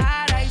la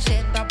bajara. Y se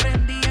está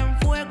prendida en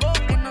fuego,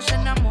 que no se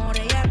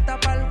enamore, ella está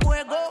pa'l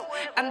juego.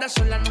 Anda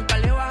sola, nunca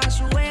le baja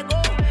su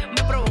ego.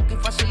 Me provoca y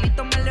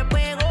facilito me le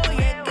pego.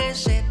 Y es que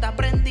se está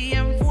prendida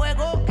en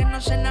fuego, que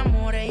no se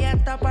enamore, ella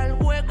está pa'l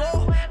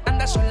juego.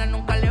 Anda sola,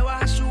 nunca le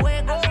baja su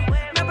ego.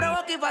 Me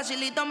provoca y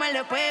facilito me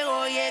le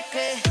pego. Y es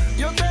que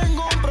yo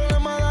tengo un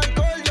problema de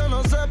alcohol, yo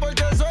no sé por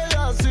qué soy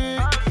así.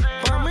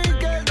 Pa' mí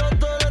que el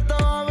doctor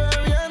estaba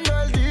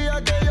bebiendo el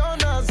día que yo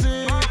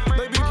nací.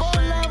 Baby,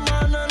 pon la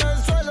mano en el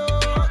suelo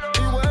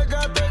y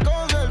huélgate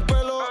con el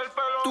pelo.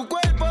 Tu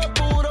cuerpo es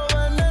puro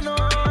veneno,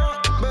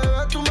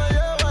 bebé, tú me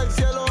llevas al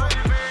cielo.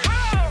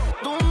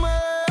 Tú me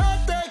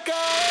dejaste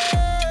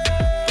caer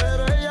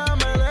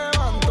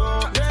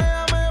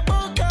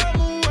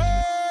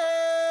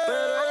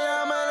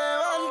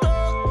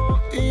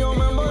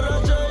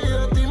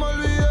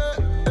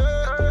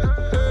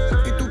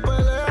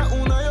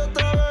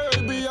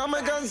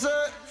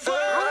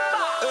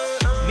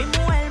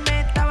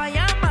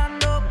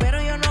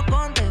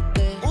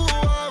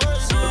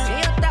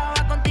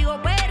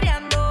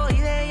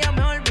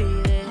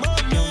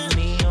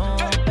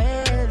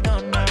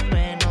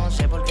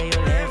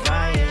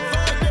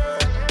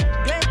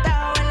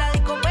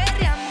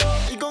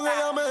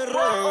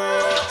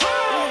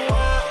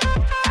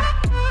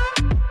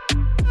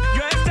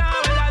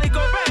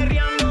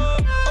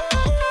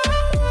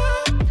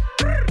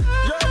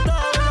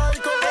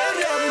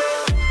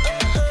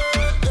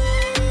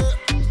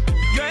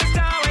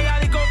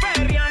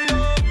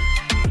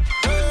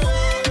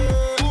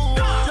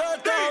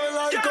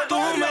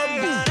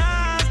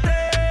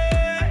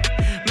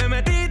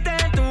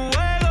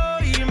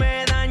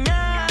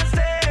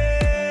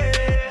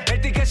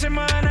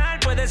ganar,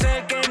 puede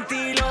ser que en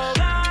ti lo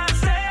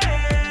gaste.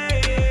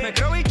 Me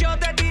creo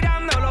bichote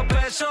tirando los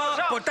pesos.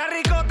 Puerto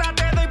Ricota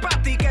te doy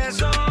pa' ti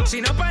queso.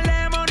 Si no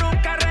perdemos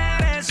nunca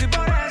regreso y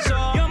por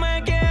eso yo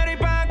me quiero ir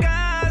pa'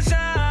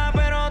 casa,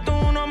 pero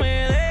tú no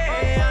me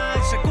dejas.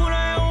 Ese culo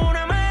es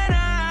una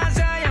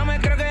amenaza, ya me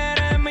creo que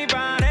eres mi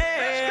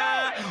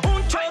pareja.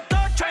 Un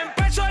chotocho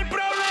empezó el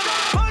problema,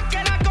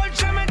 porque la col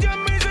se metió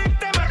en mi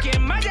sistema.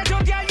 Quien vaya a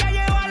chotear ya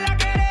llevó a la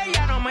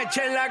querella. No me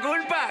echen la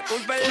culpa,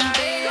 culpa es la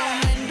ella.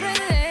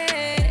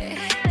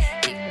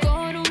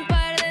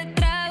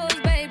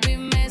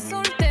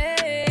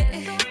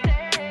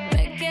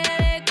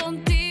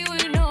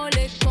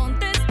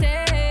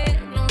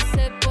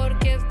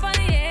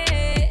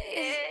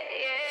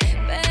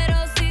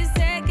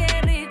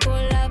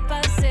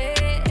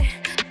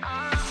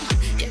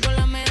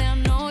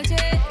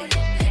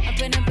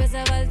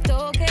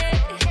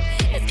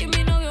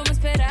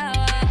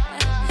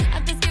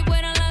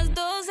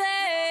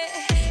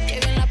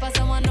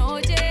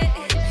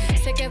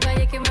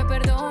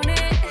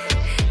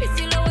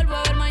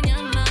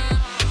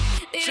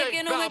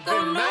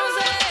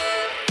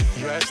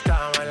 Yo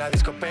estaba en la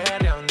disco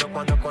perreando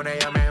cuando con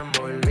ella me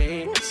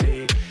envolví.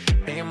 Sí,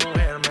 mi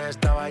mujer me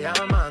estaba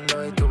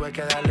llamando y tuve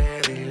que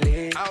darle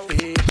delete.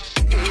 Y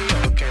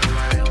yo que no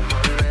me dejo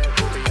volver,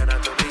 villana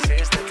tú me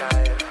hiciste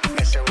caer.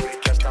 Ese güey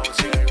que hasta un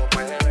ciego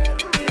puede ver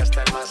y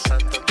hasta el más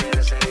santo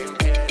quiere ser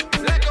infiel.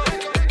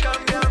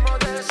 Cambiamos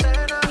de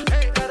escena, de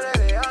RD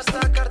hasta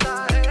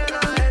Cartagena.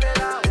 Eres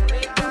la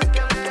única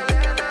que me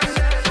llena.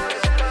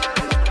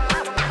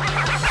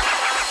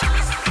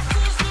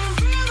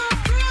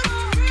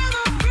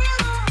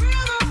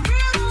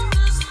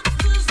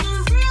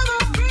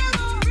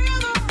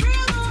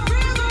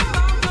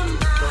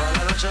 Toda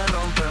la noche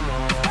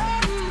rompemos,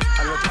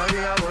 al otro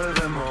día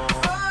volvemos.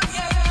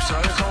 Tú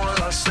sabes cómo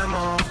lo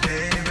hacemos,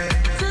 baby.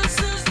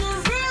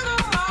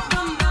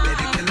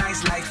 Baby,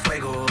 tonight's like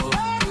fuego.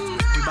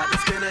 We bout to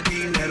spend the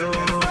dinero.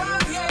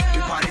 We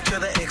party to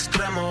the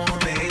extremo,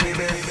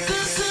 baby.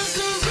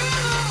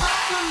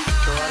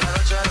 Toda la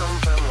noche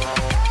rompemos,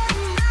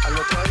 al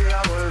otro día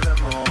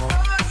volvemos.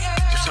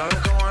 Tú sabes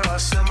cómo lo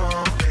hacemos,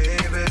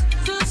 baby.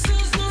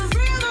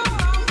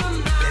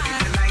 Baby,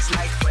 tonight's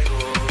like fuego.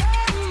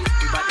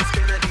 We bout to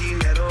spend the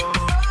dinero.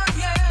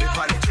 We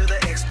party to the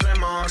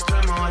extremo,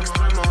 extremo,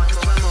 extremo,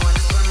 extremo,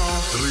 extremo.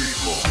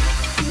 Ritmo.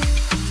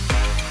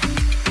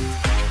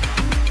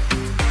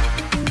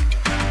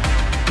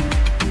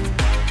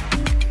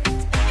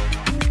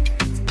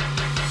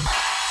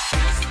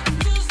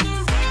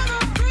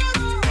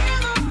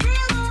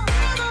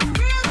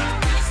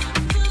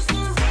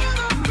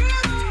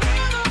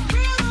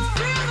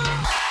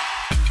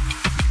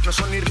 No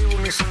son ni Reebok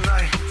ni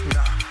Sonai,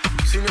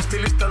 sin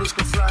estilista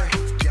luzco fly.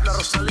 La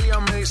Rosalía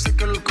me dice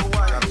que luzco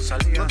guay.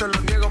 No te lo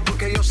niego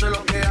porque yo sé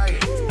lo que hay.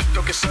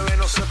 Lo que se ve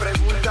no se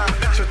pregunta.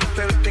 Si tú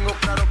te ves tengo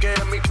claro que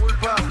es mi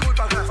culpa.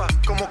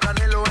 Como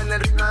Canelo en el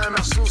ring nadie me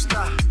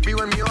asusta.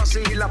 Vivo en mi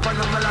oasis y la paz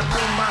no me la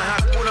tumba.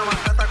 Hakuna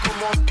Matata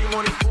como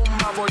Timón y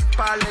Pumba. Voy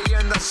pa'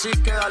 leyenda así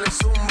que dale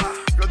zumba.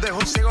 Los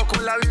dejo ciegos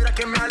con la vibra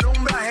que me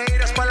alumbra.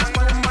 Haters pa' las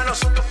palmas,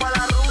 nosotros pa'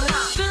 la rumba.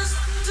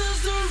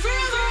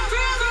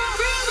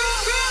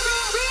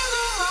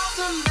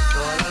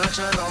 Toda la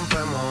noche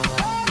rompemos,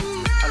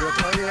 al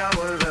otro día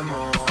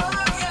volvemos.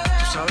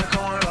 Tú sabes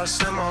cómo lo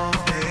hacemos,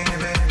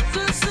 baby.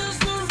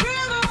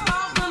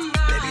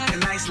 Baby,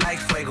 tonight's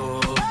like fuego.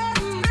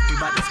 We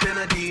bout to spend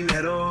the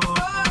dinero.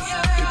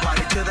 We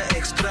party to the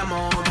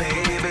extremo,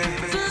 baby.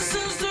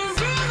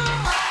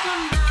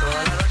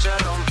 Toda la noche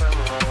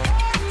rompemos,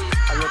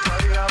 al otro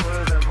día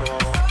volvemos.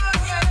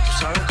 Tú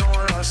sabes cómo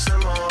lo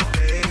hacemos,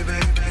 baby.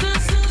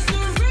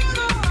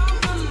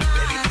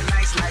 Baby,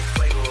 tonight's like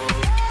fuego.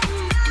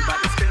 We bout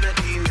to spend the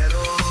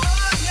dinero.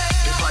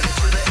 We party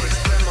to the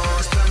extremo,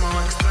 extremo,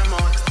 extremo,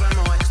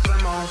 extremo,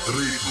 extremo.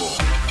 Ritmo.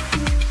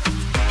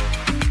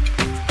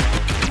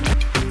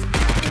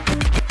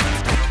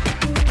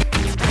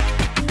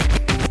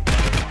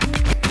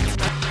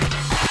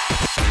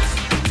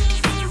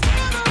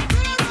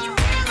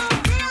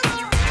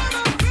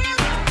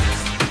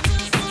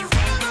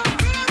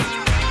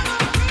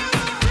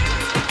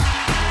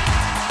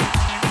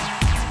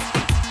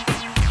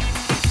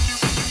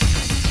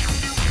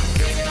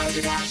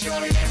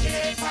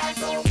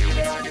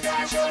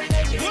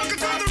 Welcome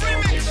to the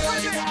remix.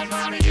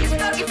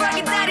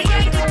 Funky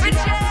Daddy.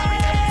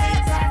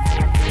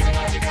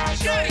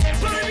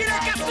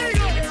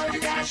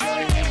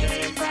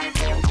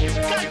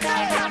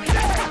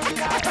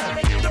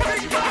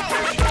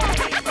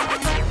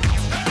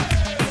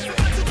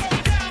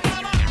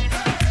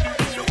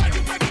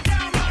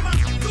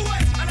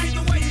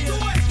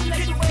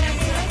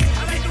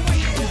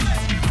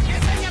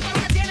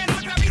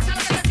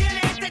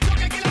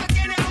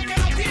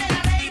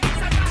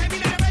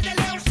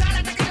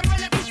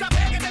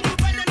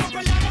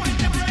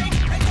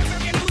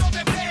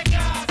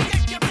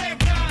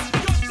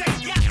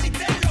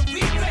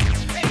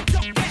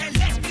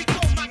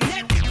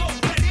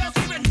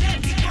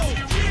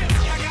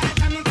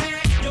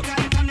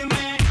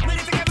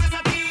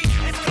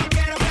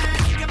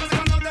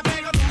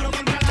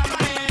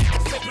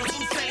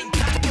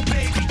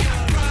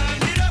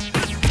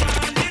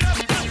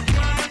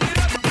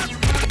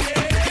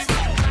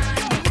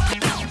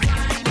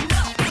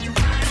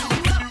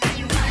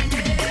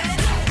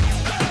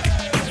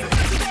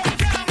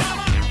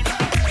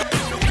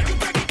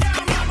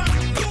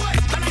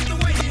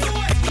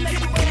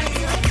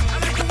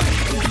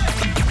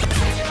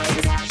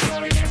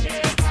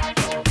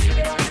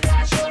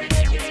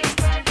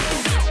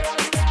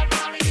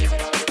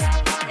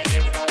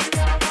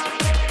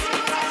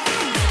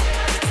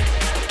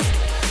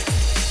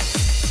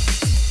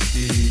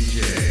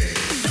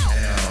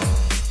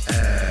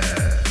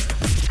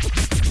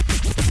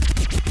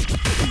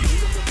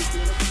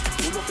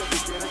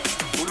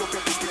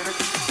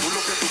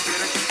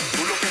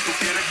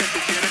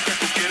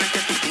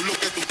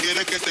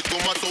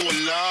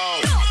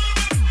 lado.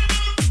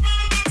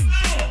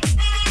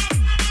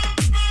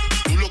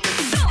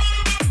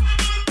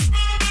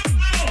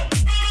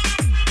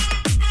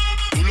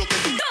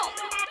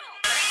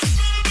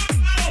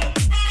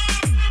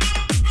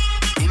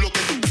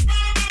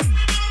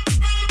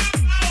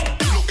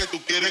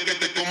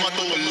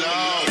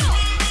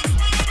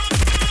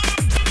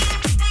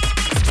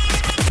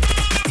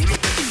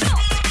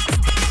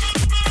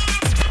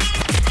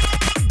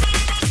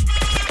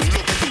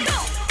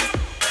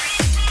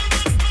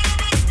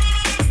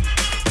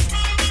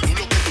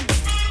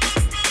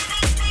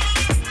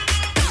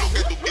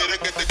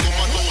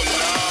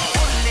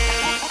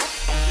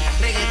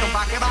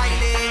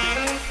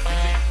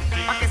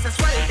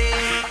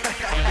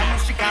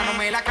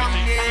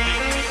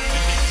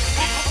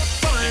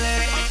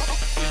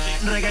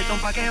 Reggaeton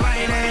pa' que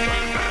baile,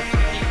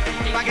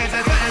 pa' que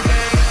se suelte.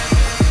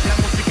 La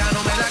música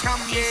no me la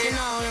cambie.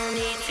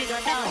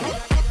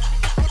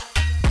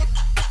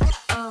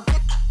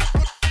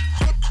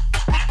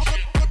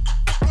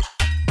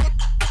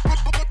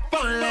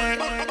 Ponle.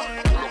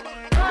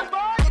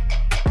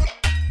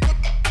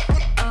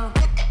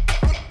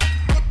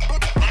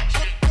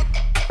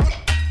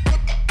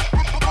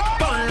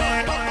 Ponle.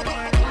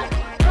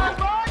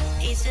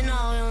 Easy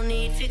now, you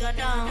need figure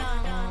down.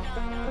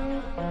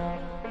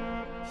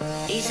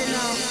 Easy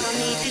now, no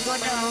need to go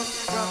down.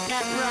 Rock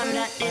that, run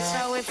that, this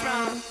how we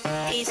from.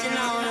 Easy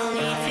now, no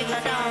need to go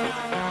down.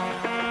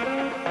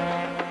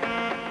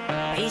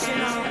 Easy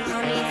now, no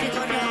need to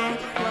go down.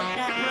 Rock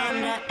that,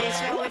 run that, this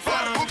how we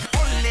from.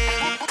 Ponle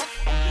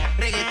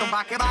reggaeton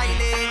pa' que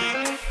baile,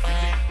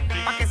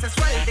 pa' que se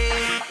suelte.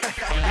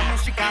 La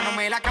música no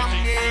me la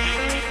cambie.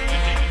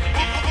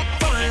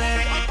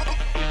 Ponle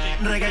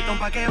reggaeton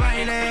pa' que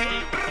baile,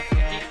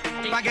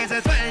 pa' que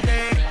se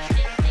suelte.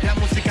 La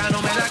música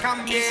no me la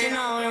cambie. Easy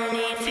now, no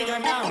need to go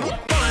down.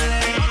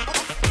 Ponle.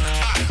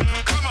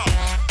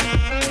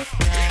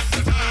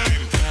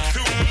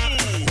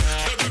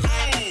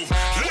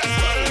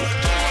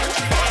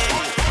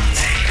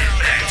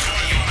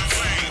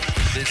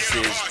 This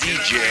is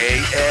DJ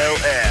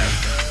LF.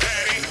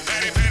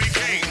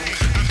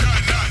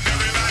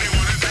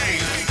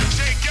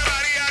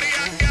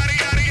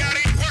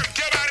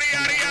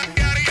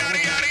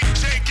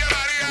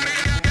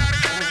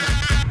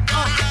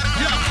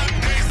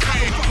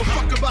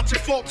 Your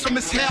faults or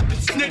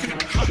mishaps, nigga.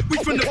 We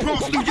from the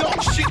Bronx, New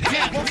York, shit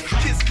happens.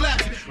 Kids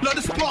clapping, love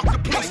to spark the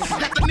place.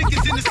 Half the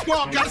niggas in the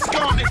squad got a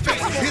scar on their face.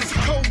 It's a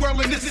cold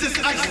world and this is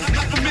ice.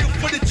 Got the milk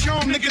for the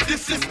charm, nigga,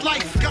 this is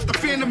life. Got the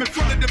phantom in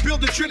front of the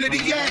building, Trinity,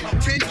 yeah.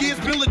 10 years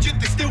been legit,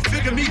 they still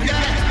figure me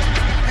bad.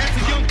 As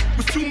a young,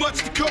 was too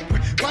much to cope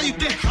with. Why you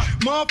think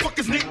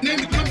motherfuckers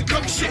nickname me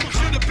come shit?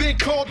 Should've been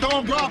called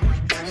on robbery,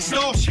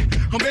 extortion,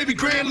 or maybe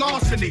grand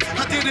larceny.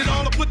 I did it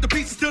all, I put the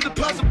pieces to the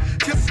puzzle.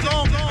 Just as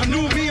long, I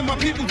knew me and my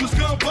people was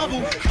gonna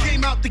bubble.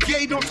 Came out the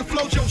gate on some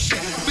flojo shit.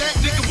 Back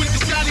nigga with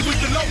the shotty with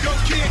the logo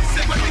kid.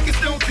 Said my niggas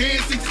don't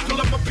dance, they just pull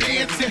up my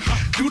pants and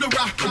do the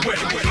rock away.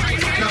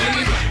 Now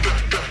lean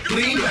back,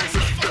 lean back,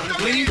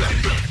 lean back,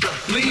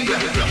 lean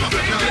back.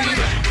 Now lean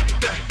back.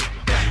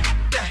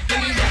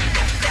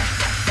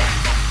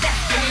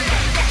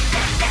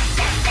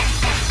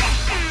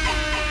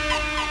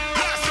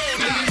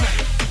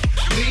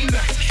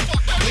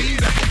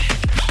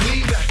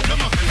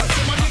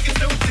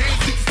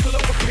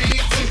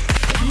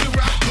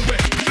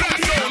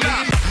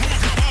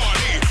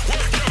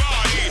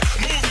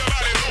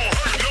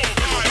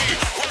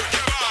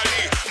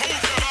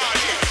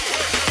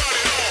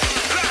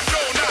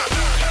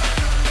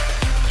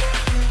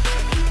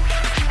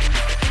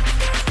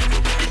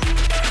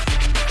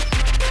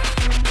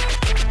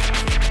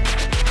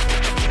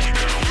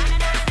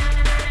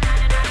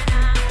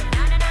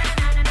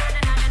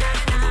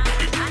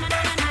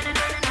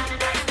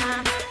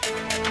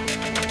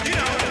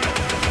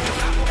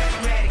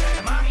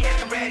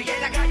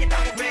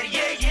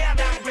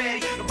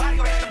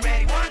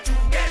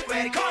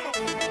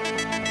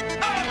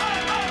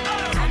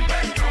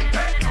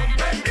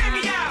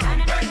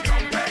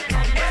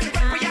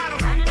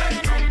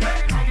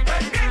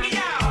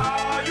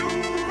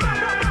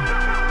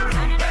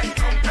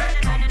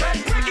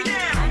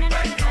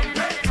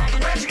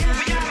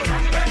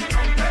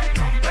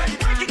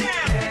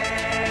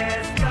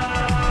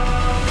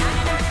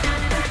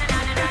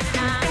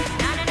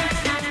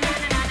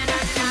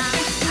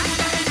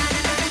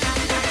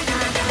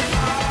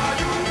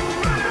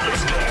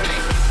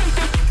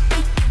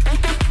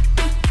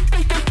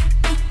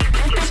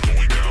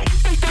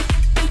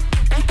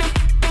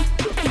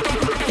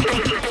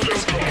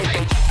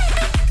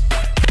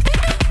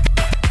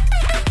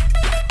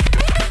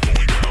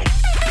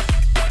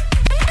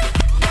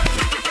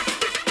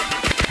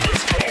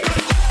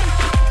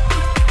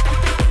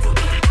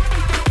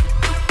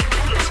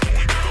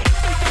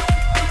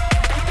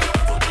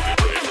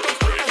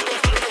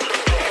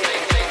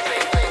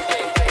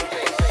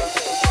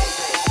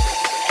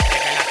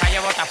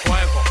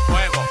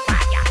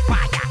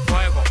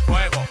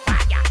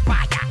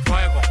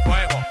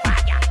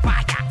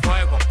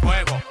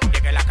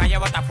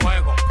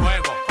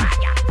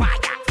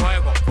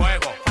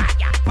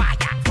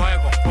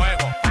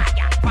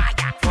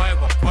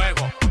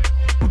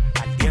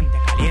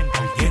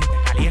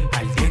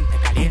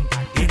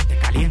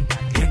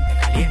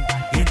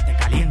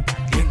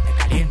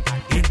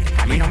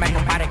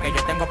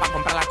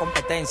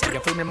 violencia.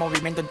 Yo firmo el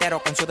movimiento entero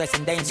con su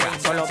descendencia.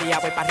 Todos los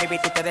días voy para arriba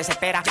y tú te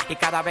desesperas. Y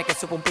cada vez que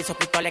subo un piso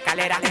quito la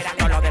escalera.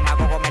 Todos los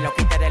demagogos me lo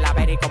quite de la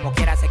vera. Y como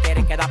quiera se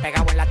quieren quedar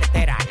pegados en la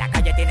tetera. La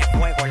calle tiene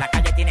fuego, la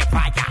calle tiene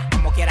falla.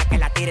 Como quiera que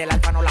la tire, el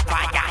alfa no la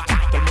falla.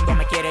 Todo el mundo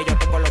me quiere, yo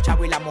tengo los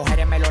chavos. Y las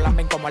mujeres me lo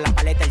lamben como la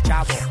paleta del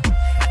chavo.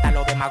 Hasta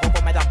los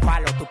demagogos me dan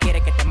palo. Tú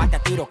quieres que te mate a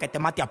tiro, que te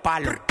mate a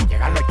palo.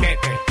 Llegan los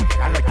cheques,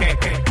 llegan los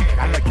cheques,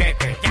 llegan los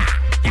cheques. Ya,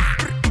 ya.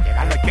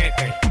 Llegan los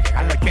cheques,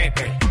 llegan los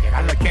cheques,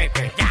 llegan los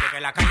cheques. Ya. Que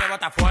la calle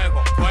bota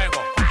fuego,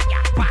 fuego.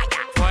 Falla, falla.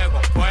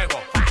 Fuego,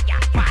 fuego. Falla,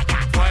 falla.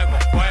 Fuego,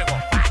 fuego.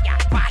 Falla,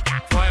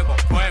 falla. Fuego,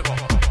 fuego.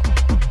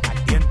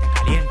 Al diente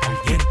calienta,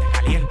 al diente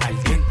calienta,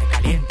 al diente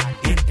calienta,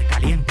 al diente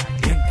calienta,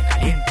 al diente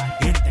calienta, al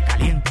diente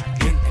calienta, al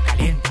diente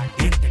calienta, al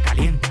diente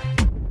calienta.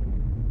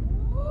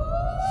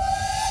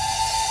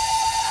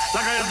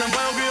 La calle está en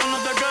fuego que yo no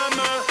te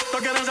queme.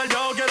 Todos quieren ser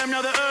yo, quieren mi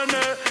ADN.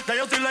 De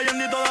yo soy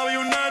leyenda y todavía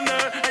un nene.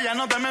 Ella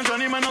no te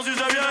menciona ni menos si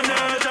se viene.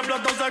 Ese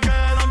plato se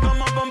quedan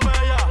como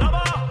Pompeya.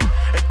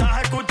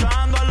 Estás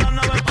escuchando a la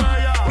nave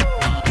estrella.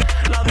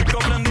 La disco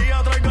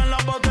prendida, traigan la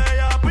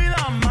botella.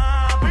 Pidan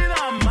más,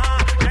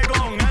 que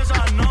con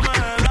esa no me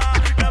da.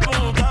 Que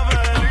puta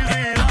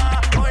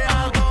felicidad, hoy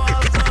a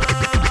todas se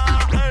le da.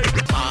 Hey.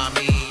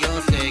 Mami, yo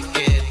sé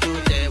que tú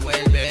te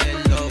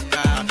vuelves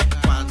loca.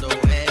 Cuando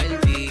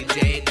el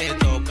DJ te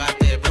toca,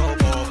 te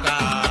provoca.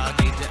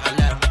 DJ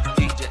Aleph,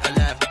 DJ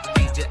Aleph,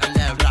 DJ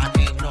Aleph,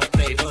 Latino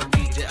flavor.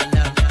 DJ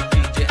Aleph,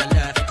 DJ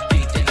Aleph,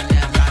 DJ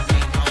Aleph,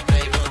 Latino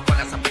flavor. Con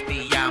la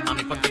zapatilla,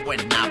 mami, ponte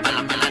buena.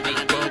 Bálame la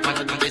disco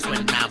cuando el DJ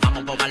suena.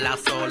 Vamos por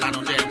balazo, la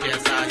noche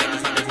empieza. Ya tú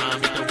sabes,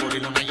 mami, tu booty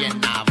luna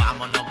llena.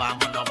 Vámonos,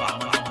 vámonos,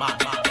 vámonos,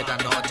 vámonos. Esta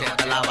noche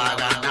te la va a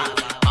ganar.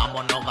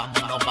 Vámonos,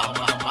 vámonos,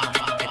 vámonos,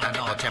 vámonos. Esta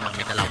noche,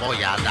 mami, te la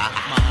voy a dar.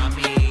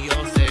 Mami, yo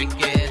sé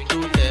que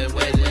tú te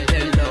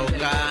vuelves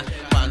loca.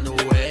 Cuando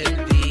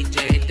el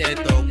DJ te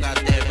toca,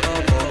 te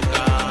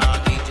provoca.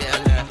 DJ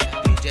Aleph,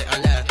 DJ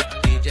Aleph,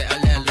 DJ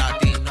Aleph,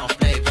 Latino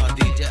flavor.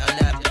 DJ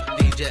Aleph,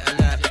 DJ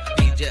Aleph,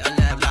 DJ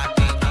Aleph,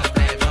 Latino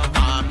flavor.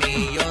 Mami,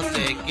 yo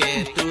sé que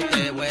tú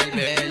te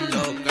vuelves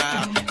loca.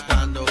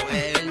 Cuando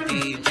el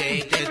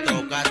DJ te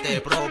toca,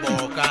 te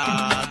provoca.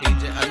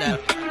 DJ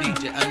Aleph,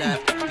 DJ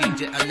Aleph, DJ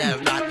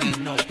Aleph,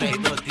 Latino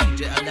flavor.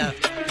 DJ Aleph,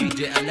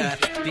 DJ Aleph,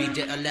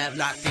 DJ Aleph,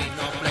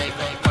 Latino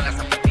flavor. Con la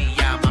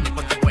zapatilla, mami,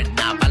 ponte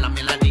buena.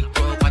 Bálame la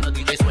disco cuando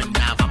DJ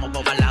suena. Vamos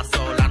por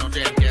balazo, la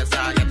noche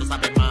empieza. Ya tú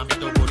sabes, mami,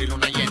 tu booty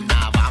luna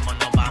llena.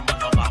 Vámonos,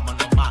 vámonos,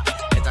 vámonos más.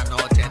 Esta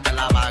noche te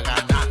la va a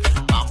ganar.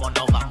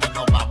 Vámonos,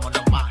 vámonos,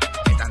 vámonos más.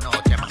 Esta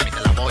noche, mami,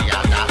 te la voy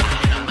a dar.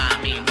 Mira,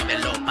 mami,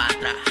 muévelo para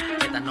atrás.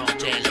 Esta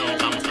noche lo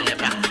vamos a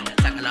celebrar.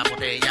 Saca la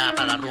botella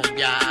para la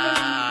rumbia.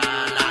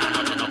 La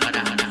noche no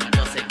para.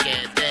 Yo sé que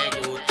te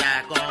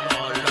gusta como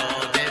lo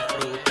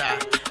disfrutas.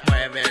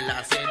 Mueve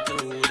la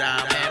cintura,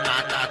 me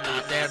mata tu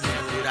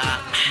ternura.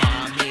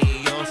 Mami,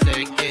 yo sé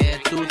que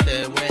tú te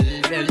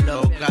vuelves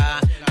loca.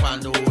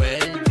 Cuando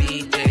el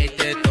DJ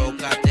te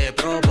toca, te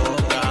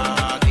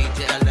provoca. DJ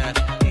Aleph,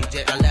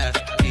 DJ Aleph,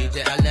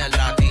 DJ Aleph,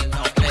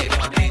 Latino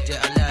flavor. DJ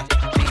Aleph,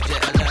 DJ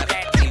Aleph,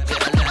 DJ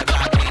Aleph,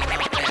 Latino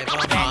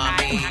flavor.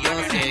 Mami, yo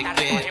sé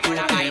que tú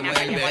te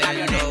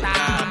vuelves loca.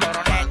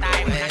 Cuando el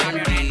DJ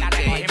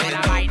te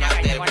toca,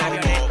 te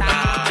provoca.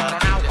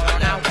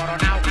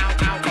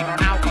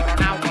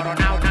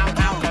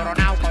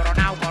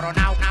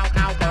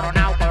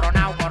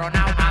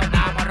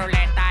 Andamos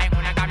ruleta en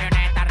una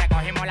camioneta,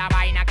 recogimos la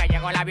vaina que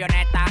llegó la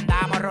avioneta.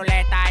 Andamos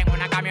ruleta en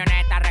una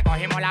camioneta,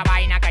 recogimos la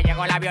vaina que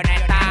llegó la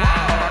avioneta.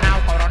 Coronao,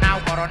 coronao,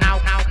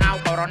 coronao, nao, nao,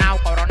 coronao,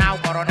 coronao,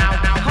 coronao,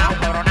 nao, nao,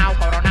 coronao,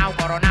 coronao,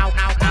 coronao,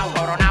 nao, nao,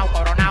 coronao,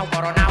 coronao,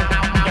 coronao,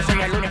 nao, nao. Yo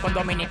soy el único en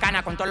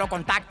Dominicana con todos los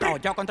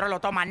contactos. Yo controlo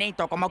todo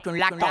manito como que un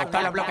lacto.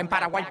 Todos los bloques en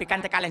Paraguay,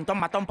 picante, calentón,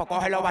 matón. Pues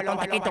coge los batón,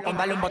 te quito con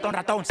darle un botón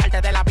ratón.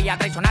 Salte de la vía,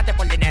 traicionate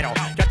por dinero.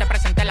 Yo te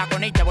presenté la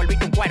con y te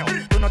volviste un cuero.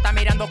 Tú no estás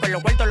mirando que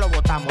los vueltos los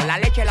botamos. La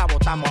leche la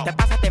botamos, te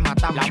pasa, te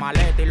matamos. La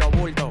maleta y los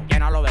bultos,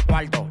 llénalo de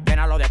cuarto,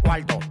 llénalo de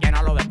cuarto,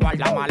 llénalo de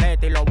cuarto. La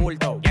maleta y los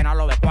bultos,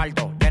 llénalo de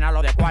cuarto,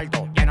 llénalo de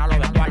cuarto, llénalo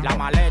de cuarto. La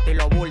maleta y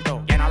los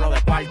bultos, llénalo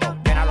de cuarto,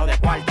 llénalo de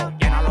cuarto,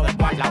 llénalo de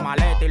cuarto. La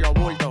maleta y los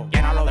bultos,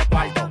 llénalo de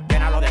cuarto,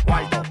 llénalo de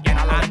cuarto,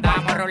 llénalo de cuarto.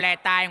 Andamos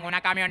ruleta en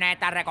una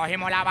camioneta,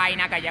 recogimos la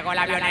vaina que llegó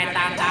la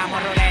avioneta.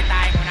 Andamos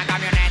ruleta en una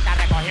camioneta,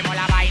 recogimos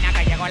la vaina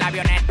que llegó la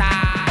avioneta.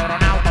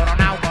 Coronao,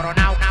 coronao,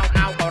 coronao, nao,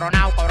 nao,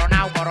 coronao,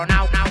 coronao,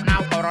 coronao, nao,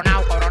 nao,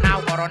 coronao,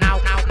 coronao,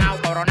 coronao, nao, nao,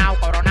 coronao,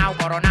 coronao,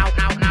 coronao,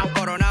 nao, nao.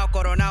 Coronao,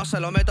 coronao, se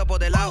lo meto por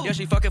del lado. Yeah,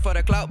 she fucking for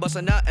the clout, bust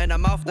a nut in her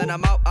mouth, then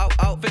I'm out, out,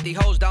 out. 50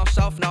 hoes down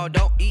south, now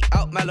don't eat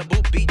out.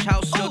 Malibu beach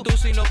house, no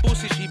doozy, no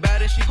pussy. She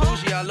bad and she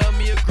bougie. I love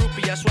me a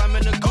groupie, I swam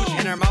in the Gucci.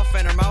 In her mouth,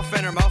 in her mouth,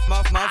 in her mouth,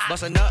 mouth, mouth.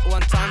 Bust a nut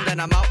one time, then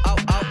I'm out, out,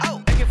 out,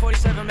 out.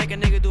 AK-47 make a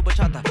nigga do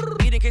bachata.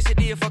 Eating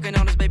quesadilla, fucking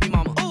on his baby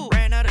mama.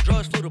 Ran out of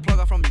drugs, flew the plug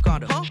out from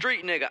Uganda.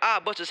 Street nigga, I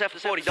bust his head for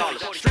 $40.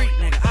 Street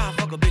nigga, I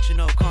fuck a bitch in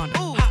no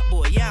condom. Hot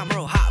boy, yeah, I'm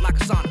real hot like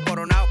a sauna.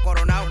 Coronao,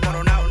 coronao,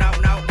 coronao, now,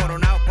 now,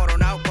 coronao,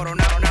 coronao,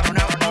 coronao, now,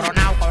 now,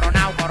 coronao,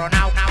 coronao,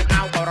 coronao, now,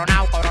 now,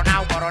 coronao,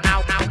 coronao,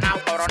 coronao, now, now,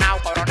 coronao,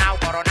 coronao,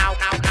 coronao,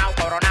 now, now,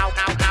 coronao,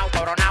 now, now,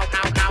 coronao,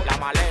 now, now. La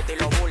maleta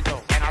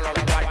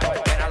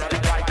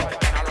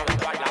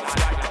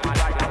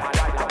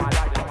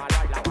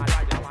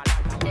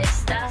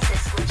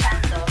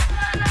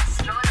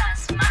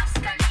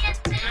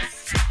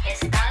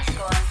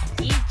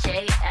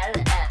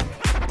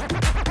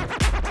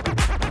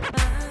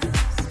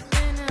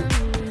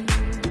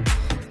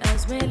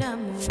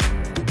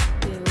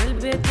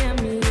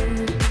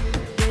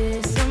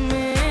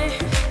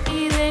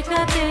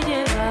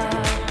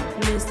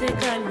este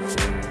calor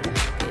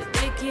que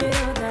te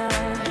quiero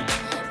dar.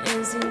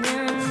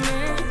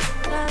 Enséñame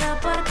cada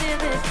parte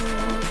de ti,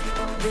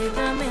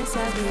 déjame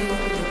saber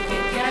lo que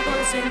te hago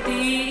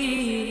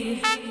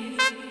sentir.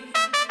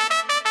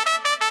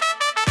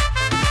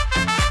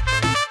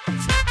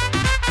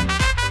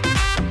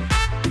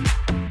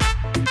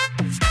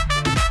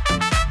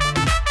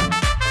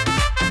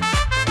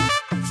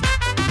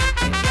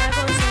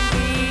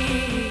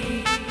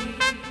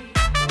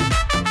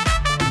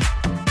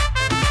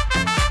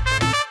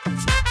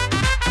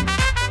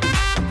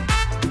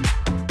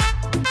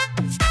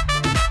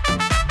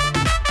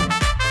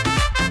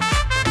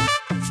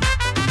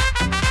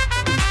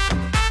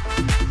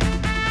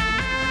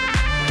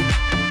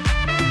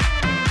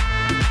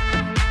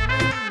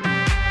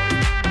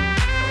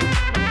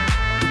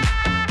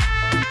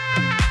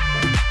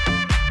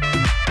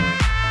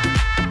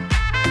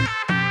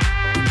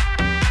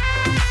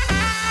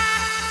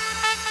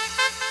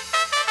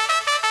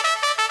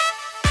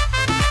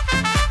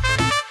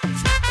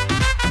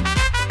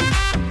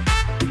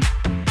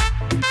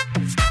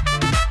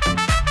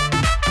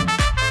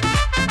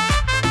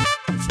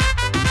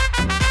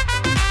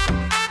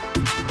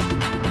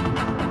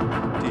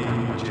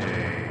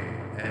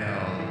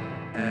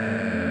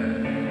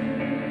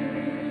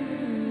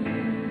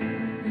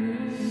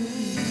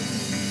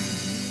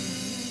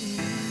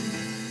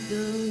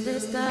 ¿Dónde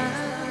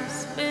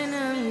estás? Ven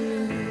a mí,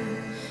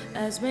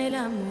 hazme el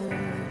amor,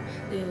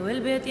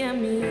 devuélvete a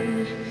mí,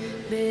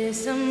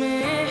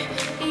 bésame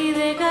y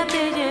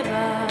déjate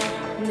llevar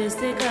de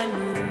este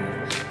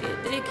calor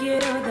que te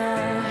quiero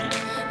dar.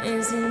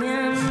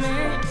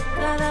 Enséñame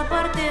cada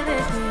parte de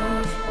ti,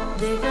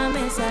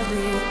 déjame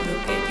saber lo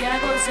que te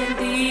hago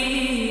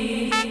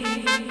sentir.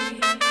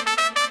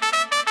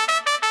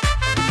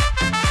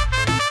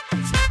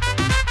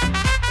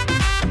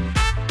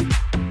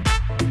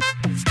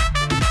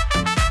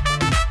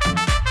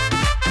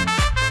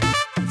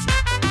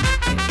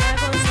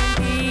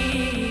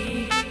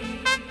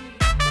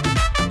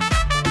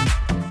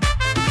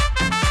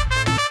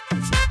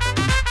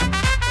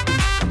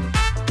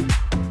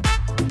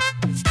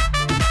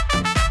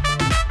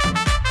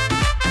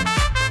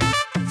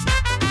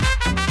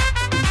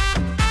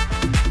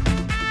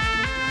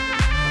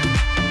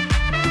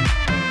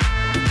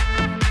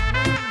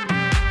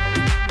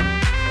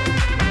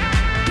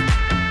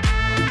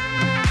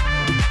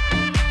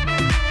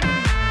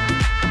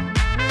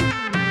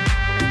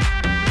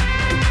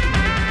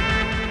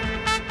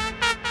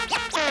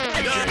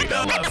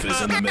 LF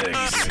is in the mix.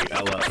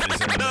 LF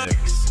is in the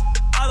mix.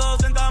 A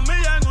 200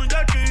 millas en un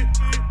jackie.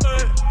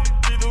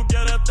 Si tú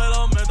quieres te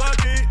lo meto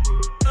aquí.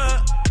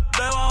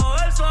 Debajo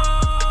del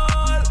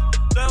sol,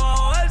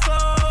 debajo del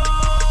sol.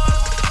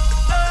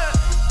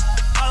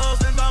 A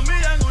 200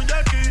 millas en un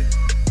jackie.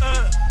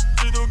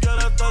 Si tú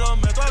quieres te lo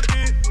meto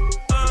aquí.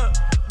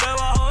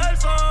 Debajo del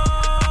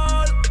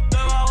sol,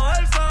 debajo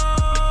del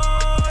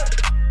sol.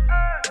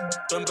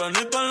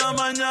 Tempranito en la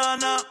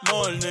mañana,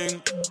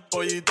 morning.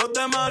 Pollitos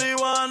de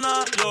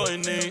marihuana,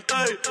 joining.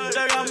 Ey,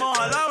 llegamos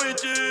a la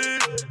bichi.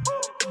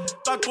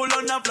 Pa'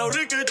 culona, flow,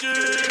 rikichi.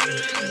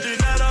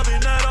 Dinero,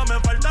 dinero, me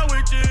falta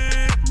wichi.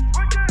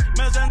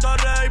 Me siento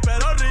rey,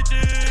 pero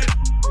richie.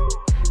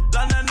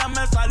 La nena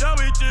me salió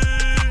bichi.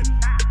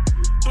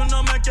 Tú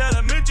no me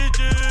quieres, mi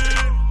chichi.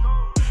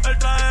 El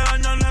traje de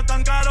baño no es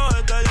tan caro,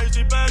 es de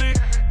JCPenney.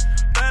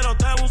 Pero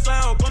te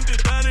buceo con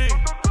Titanic.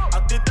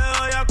 A ti te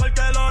doy a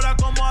cualquier hora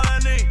como a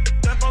Denny.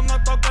 Te pongo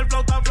a tocar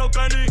flauta, flow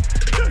Kenny.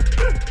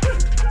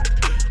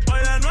 Voy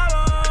de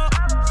nuevo.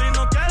 Si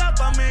no quieres a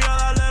tu amiga,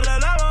 dale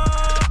relevo.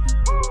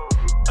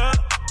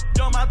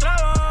 Yo me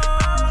atrevo.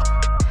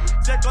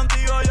 Si es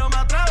contigo, yo me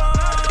atrevo.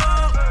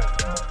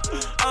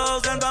 A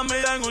 200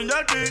 millas en un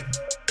jackie.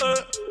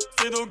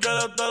 Si tú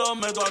quieres, te lo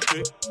meto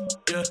aquí.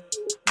 Yeah.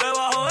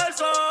 Debajo del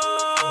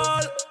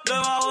sol,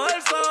 debajo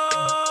del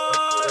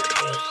sol.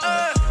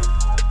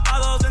 A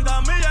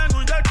 200 millas en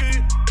un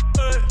jackie.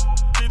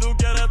 Si tú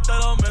quieres, te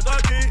lo meto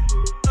aquí.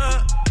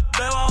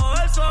 Debajo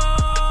del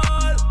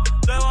sol,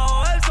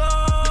 debajo del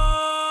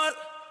sol.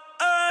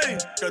 Ey,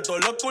 que todos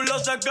los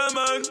culos se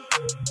quemen.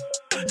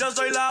 Yo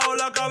soy la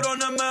ola,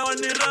 cabrones, mejor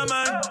ni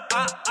remen.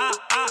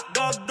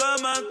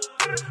 Goddammit.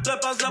 Le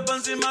pasé por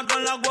encima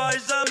con la agua y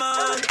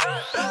semen.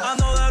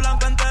 Ando de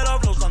blanco entero,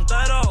 flow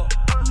santero.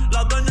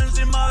 La dueña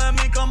encima de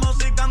mí como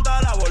si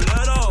cantara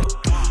bolero.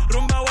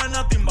 Rumba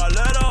buena,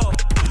 timbalero.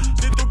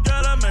 Si tú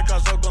quieres me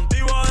caso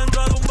contigo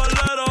dentro de un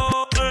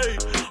balero. Ey,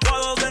 o a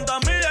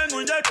 200 millas en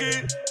un jackie.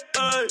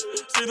 Ey,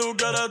 si tú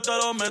quieres te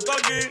lo meto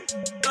aquí.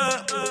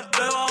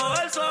 Debajo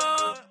del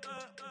sol.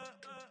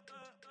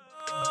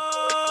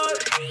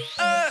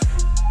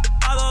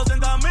 A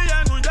 200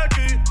 millas en un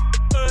jackie.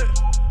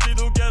 Si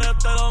tú quieres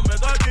te lo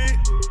meto aquí.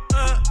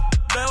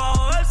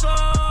 Debajo del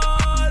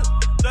sol,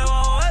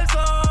 debajo del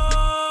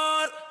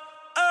sol.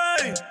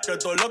 Ey, que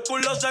todos los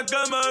culos se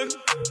quemen.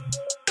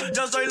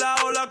 Yo soy la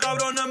ola,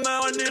 cabrones,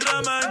 mejor ni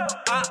remen.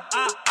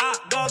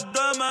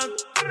 Goddammit.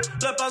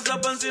 Le pasé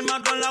por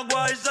encima con la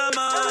agua y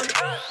semen.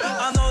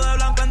 Ando de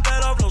blanco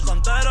entero, flow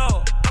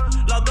santero.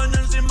 La dueña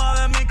encima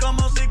de mí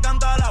como si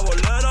cantara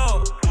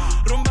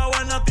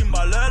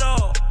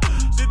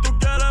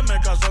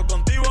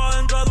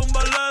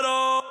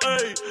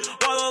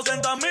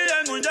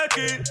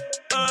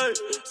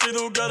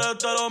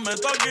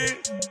meto aquí,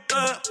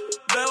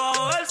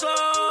 debajo del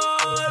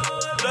sol,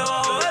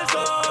 debajo del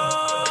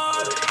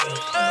sol,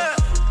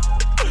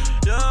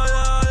 yo.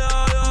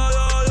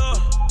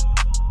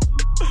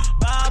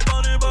 Bad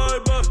Bunny, boy.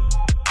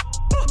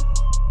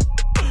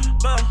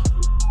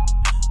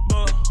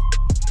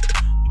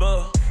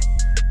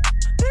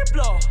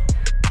 Diplo,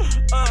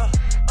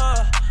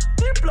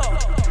 Diplo,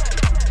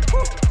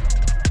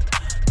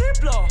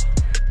 Diplo,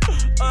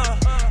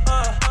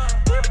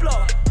 Diplo.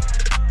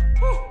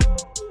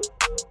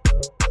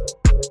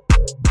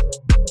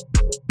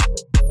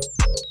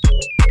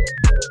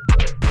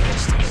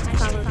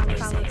 Follow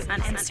on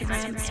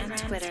Instagram and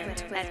Twitter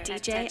at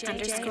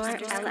DJ_LF.